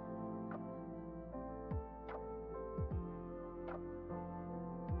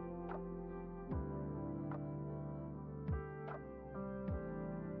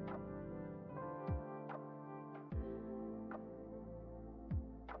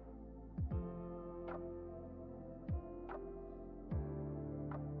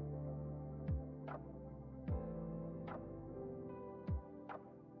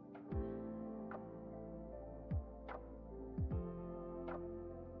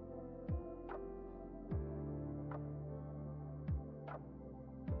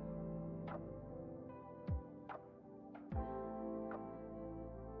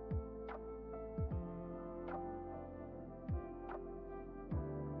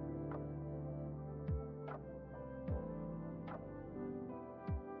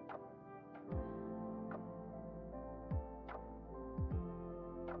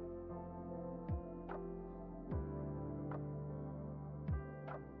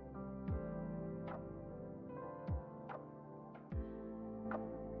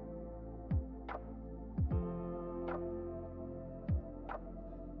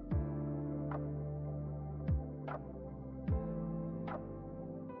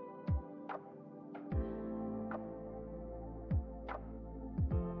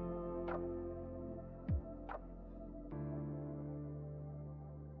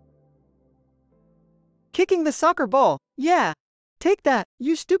 Kicking the soccer ball, yeah. Take that,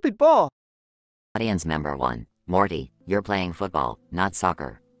 you stupid ball. Audience member 1, Morty, you're playing football, not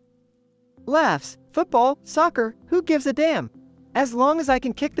soccer. Laughs, football, soccer, who gives a damn? As long as I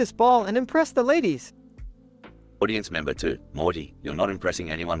can kick this ball and impress the ladies. Audience member 2, Morty, you're not impressing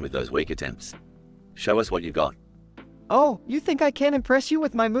anyone with those weak attempts. Show us what you got. Oh, you think I can't impress you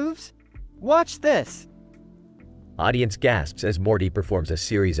with my moves? Watch this. Audience gasps as Morty performs a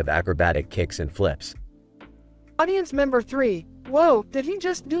series of acrobatic kicks and flips. Audience member 3, whoa, did he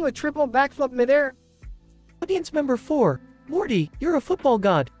just do a triple backflip midair? Audience member 4, Morty, you're a football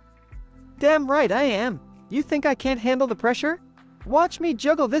god. Damn right I am. You think I can't handle the pressure? Watch me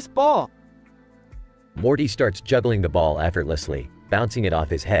juggle this ball. Morty starts juggling the ball effortlessly, bouncing it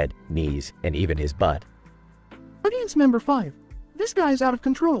off his head, knees, and even his butt. Audience member 5, this guy's out of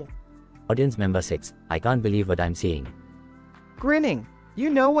control. Audience member 6, I can't believe what I'm seeing. Grinning.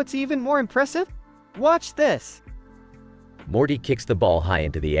 You know what's even more impressive? Watch this. Morty kicks the ball high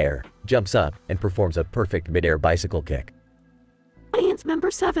into the air, jumps up, and performs a perfect midair bicycle kick. Audience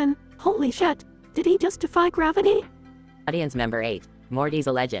member 7, holy shit, did he just defy gravity? Audience member 8, Morty's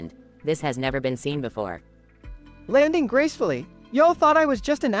a legend. This has never been seen before. Landing gracefully. Y'all thought I was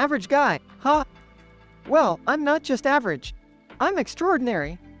just an average guy, huh? Well, I'm not just average. I'm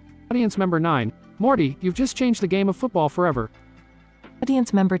extraordinary. Audience member 9, Morty, you've just changed the game of football forever.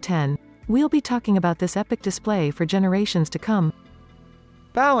 Audience member 10. We'll be talking about this epic display for generations to come.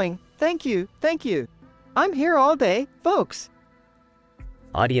 Bowing. Thank you, thank you. I'm here all day, folks.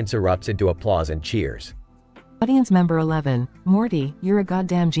 Audience erupts into applause and cheers. Audience member 11. Morty, you're a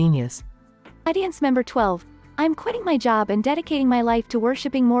goddamn genius. Audience member 12. I'm quitting my job and dedicating my life to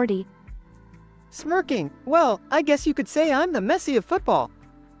worshipping Morty. Smirking. Well, I guess you could say I'm the Messi of football.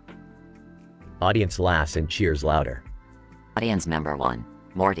 Audience laughs and cheers louder. Audience member 1.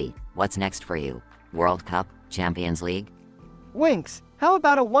 Morty, what's next for you? World Cup? Champions League? Winks, how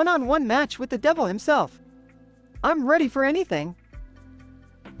about a one-on-one match with the devil himself? I'm ready for anything.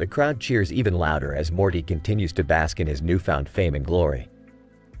 The crowd cheers even louder as Morty continues to bask in his newfound fame and glory.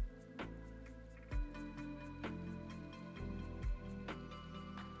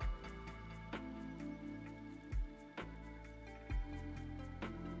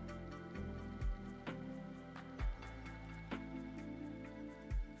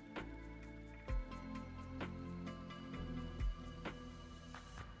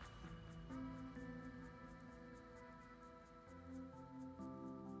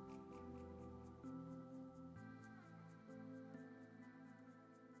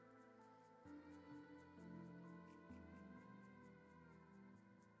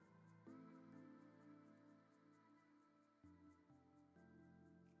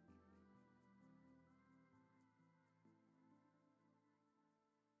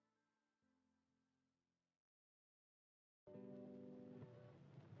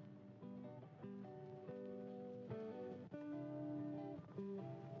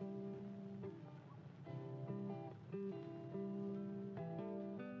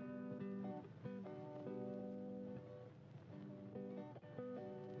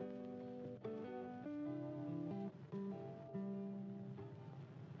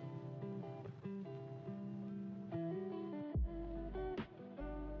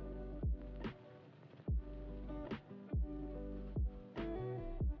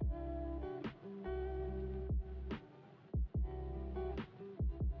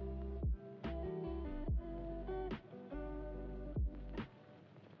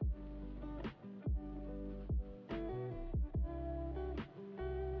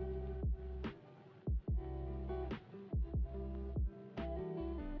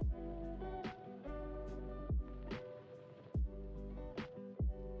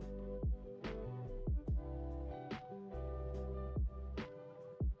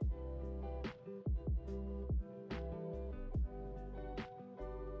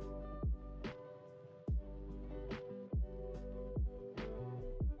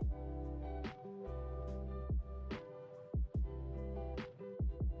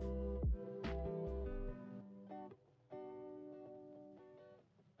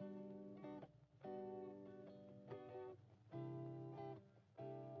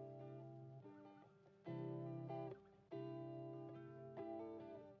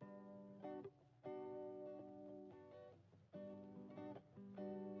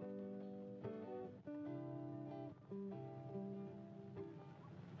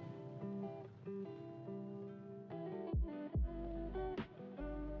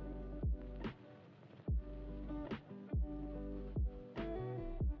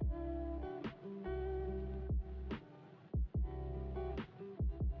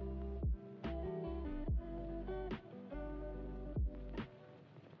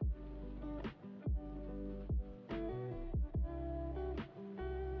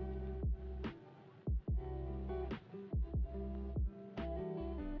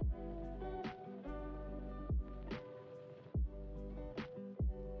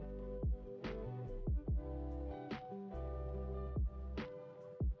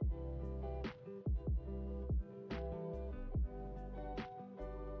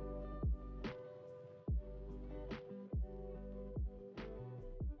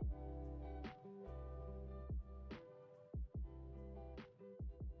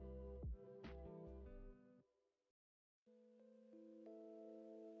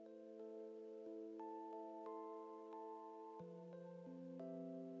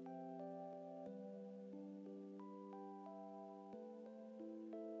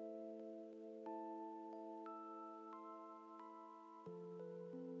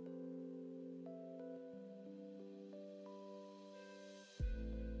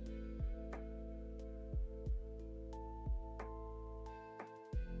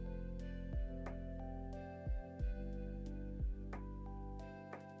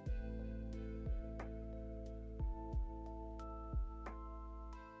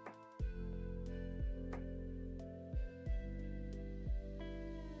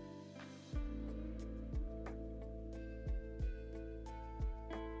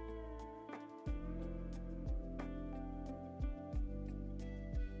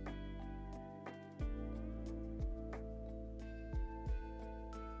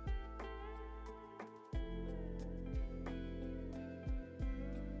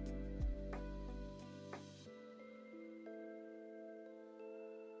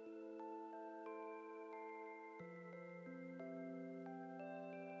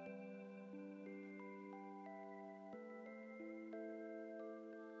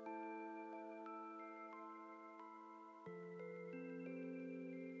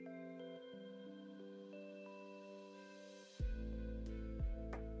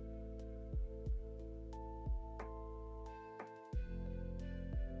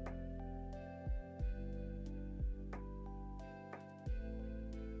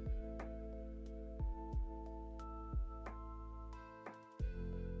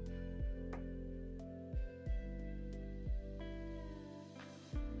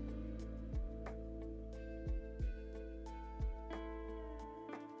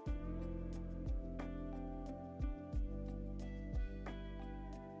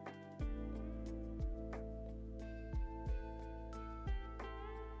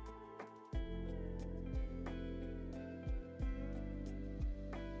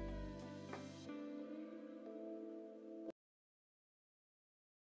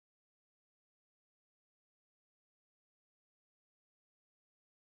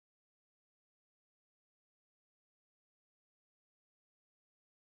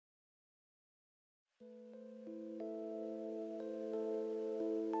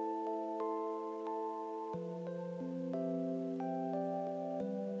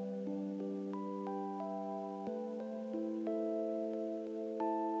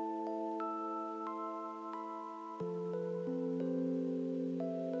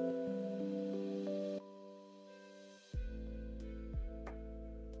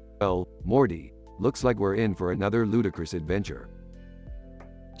 Well, Morty, looks like we're in for another ludicrous adventure.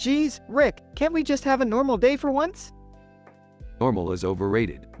 Geez, Rick, can't we just have a normal day for once? Normal is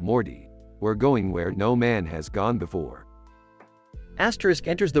overrated, Morty. We're going where no man has gone before. Asterisk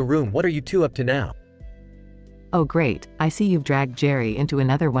enters the room. What are you two up to now? Oh great, I see you've dragged Jerry into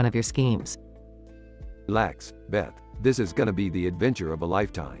another one of your schemes. Relax, Beth. This is gonna be the adventure of a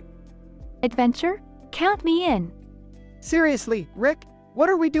lifetime. Adventure? Count me in. Seriously, Rick, what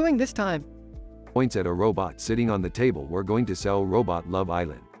are we doing this time? Points at a robot sitting on the table. We're going to sell Robot Love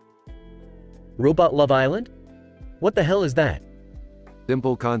Island. Robot Love Island? What the hell is that?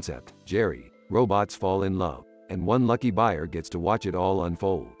 Simple concept, Jerry. Robots fall in love, and one lucky buyer gets to watch it all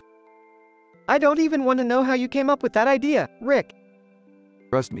unfold. I don't even want to know how you came up with that idea, Rick.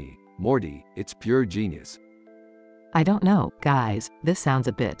 Trust me, Morty, it's pure genius. I don't know, guys, this sounds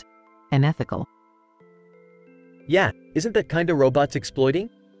a bit unethical. Yeah, isn't that kinda robots exploiting?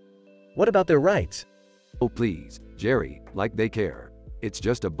 What about their rights? Oh please, Jerry, like they care. It's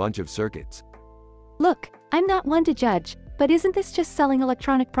just a bunch of circuits. Look, I'm not one to judge, but isn't this just selling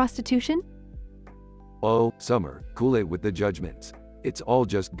electronic prostitution? Oh, Summer, cool it with the judgments. It's all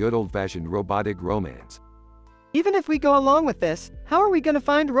just good old-fashioned robotic romance. Even if we go along with this, how are we going to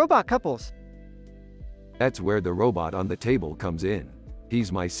find robot couples? That's where the robot on the table comes in.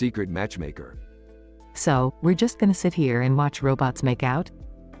 He's my secret matchmaker. So, we're just gonna sit here and watch robots make out?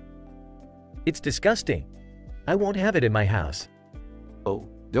 It's disgusting. I won't have it in my house. Oh,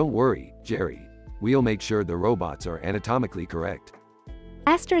 don't worry, Jerry. We'll make sure the robots are anatomically correct.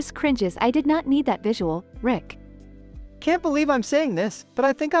 Asterisk cringes. I did not need that visual, Rick. Can't believe I'm saying this, but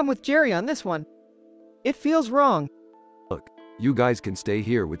I think I'm with Jerry on this one. It feels wrong. Look, you guys can stay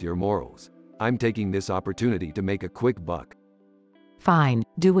here with your morals. I'm taking this opportunity to make a quick buck. Fine,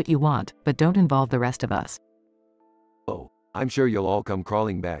 do what you want, but don't involve the rest of us. Oh, I'm sure you'll all come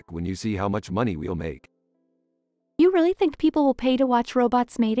crawling back when you see how much money we'll make. You really think people will pay to watch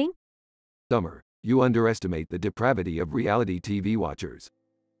robots mating? Summer, you underestimate the depravity of reality TV watchers.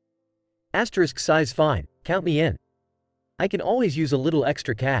 Asterisk size fine, count me in. I can always use a little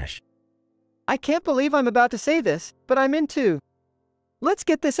extra cash. I can't believe I'm about to say this, but I'm in too. Let's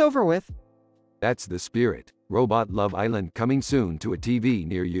get this over with. That's the spirit. Robot Love Island coming soon to a TV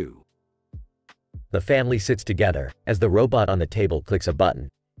near you. The family sits together as the robot on the table clicks a button,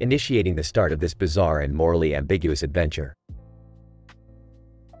 initiating the start of this bizarre and morally ambiguous adventure.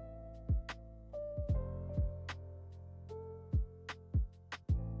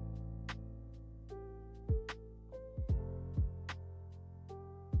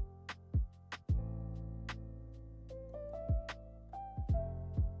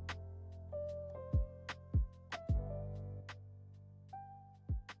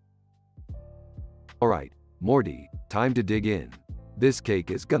 Alright, Morty, time to dig in. This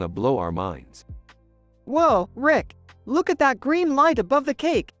cake is gonna blow our minds. Whoa, Rick! Look at that green light above the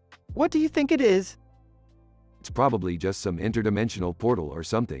cake! What do you think it is? It's probably just some interdimensional portal or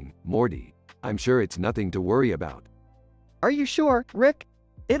something, Morty. I'm sure it's nothing to worry about. Are you sure, Rick?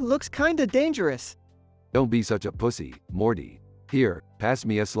 It looks kinda dangerous. Don't be such a pussy, Morty. Here, pass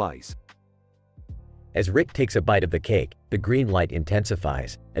me a slice. As Rick takes a bite of the cake, the green light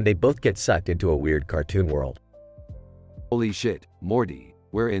intensifies, and they both get sucked into a weird cartoon world. Holy shit, Morty,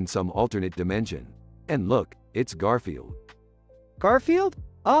 we're in some alternate dimension. And look, it's Garfield. Garfield?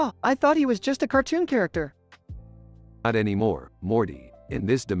 Ah, I thought he was just a cartoon character. Not anymore, Morty. In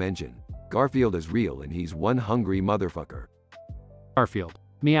this dimension, Garfield is real and he's one hungry motherfucker. Garfield.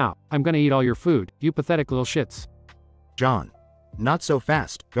 Meow. I'm gonna eat all your food, you pathetic little shits. John. Not so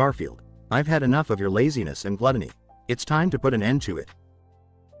fast, Garfield. I've had enough of your laziness and gluttony. It's time to put an end to it.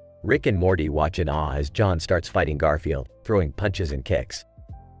 Rick and Morty watch in awe as John starts fighting Garfield, throwing punches and kicks.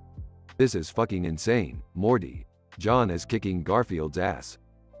 This is fucking insane, Morty. John is kicking Garfield's ass.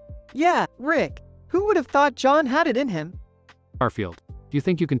 Yeah, Rick. Who would have thought John had it in him? Garfield. Do you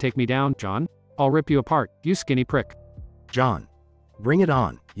think you can take me down, John? I'll rip you apart, you skinny prick. John. Bring it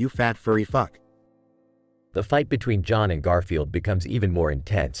on, you fat furry fuck. The fight between John and Garfield becomes even more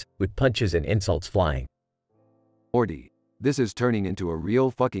intense, with punches and insults flying. Morty, this is turning into a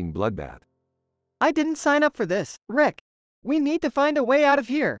real fucking bloodbath. I didn't sign up for this, Rick. We need to find a way out of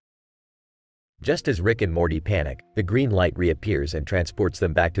here. Just as Rick and Morty panic, the green light reappears and transports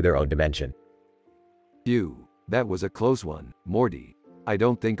them back to their own dimension. Phew, that was a close one, Morty. I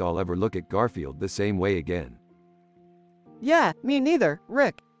don't think I'll ever look at Garfield the same way again. Yeah, me neither,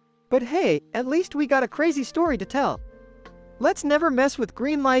 Rick. But hey, at least we got a crazy story to tell. Let's never mess with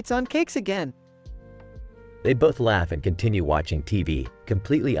green lights on cakes again. They both laugh and continue watching TV,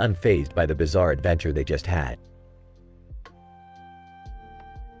 completely unfazed by the bizarre adventure they just had.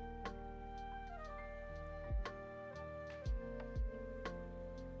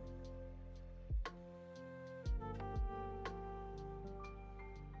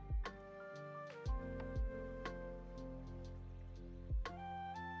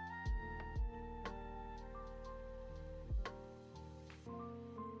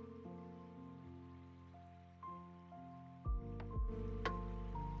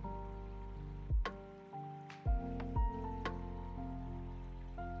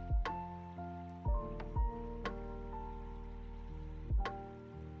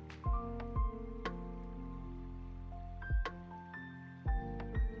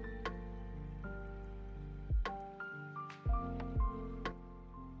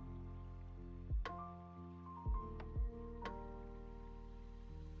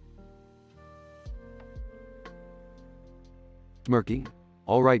 Smirking?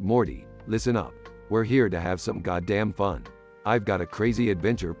 Alright Morty, listen up. We're here to have some goddamn fun. I've got a crazy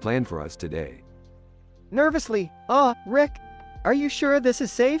adventure planned for us today. Nervously, Rick, are you sure this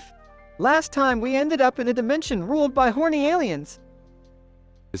is safe? Last time we ended up in a dimension ruled by horny aliens.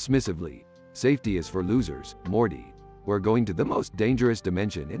 Dismissively, safety is for losers, Morty. We're going to the most dangerous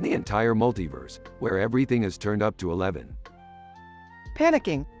dimension in the entire multiverse, where everything is turned up to 11.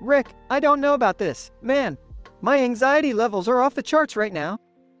 Panicking, Rick, I don't know about this, man. My anxiety levels are off the charts right now.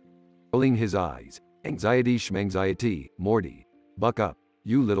 Rolling his eyes, anxiety schmanxiety, Morty. Buck up,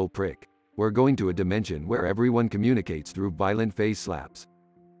 you little prick. We're going to a dimension where everyone communicates through violent face slaps.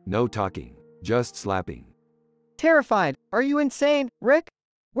 No talking, just slapping. Terrified, are you insane, Rick?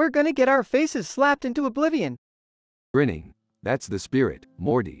 We're gonna get our faces slapped into oblivion. Grinning, that's the spirit,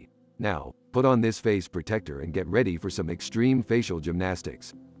 Morty. Now, put on this face protector and get ready for some extreme facial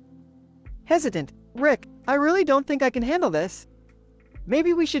gymnastics. Hesitant, Rick, I really don't think I can handle this.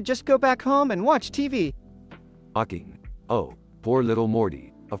 Maybe we should just go back home and watch TV. Mocking. Oh, poor little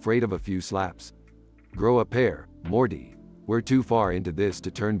Morty, afraid of a few slaps. Grow a pair, Morty. We're too far into this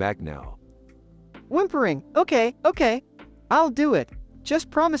to turn back now. Whimpering, okay, I'll do it. Just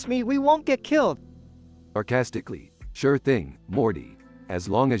promise me we won't get killed. Sarcastically, sure thing, Morty. As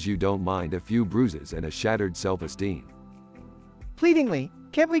long as you don't mind a few bruises and a shattered self-esteem. Pleadingly,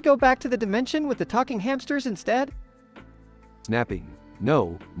 can't we go back to the dimension with the talking hamsters instead? Snapping.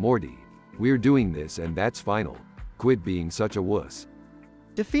 No, Morty. We're doing this and that's final. Quit being such a wuss.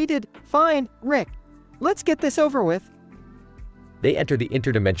 Defeated, fine, Rick. Let's get this over with. They enter the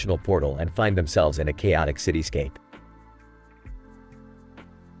interdimensional portal and find themselves in a chaotic cityscape.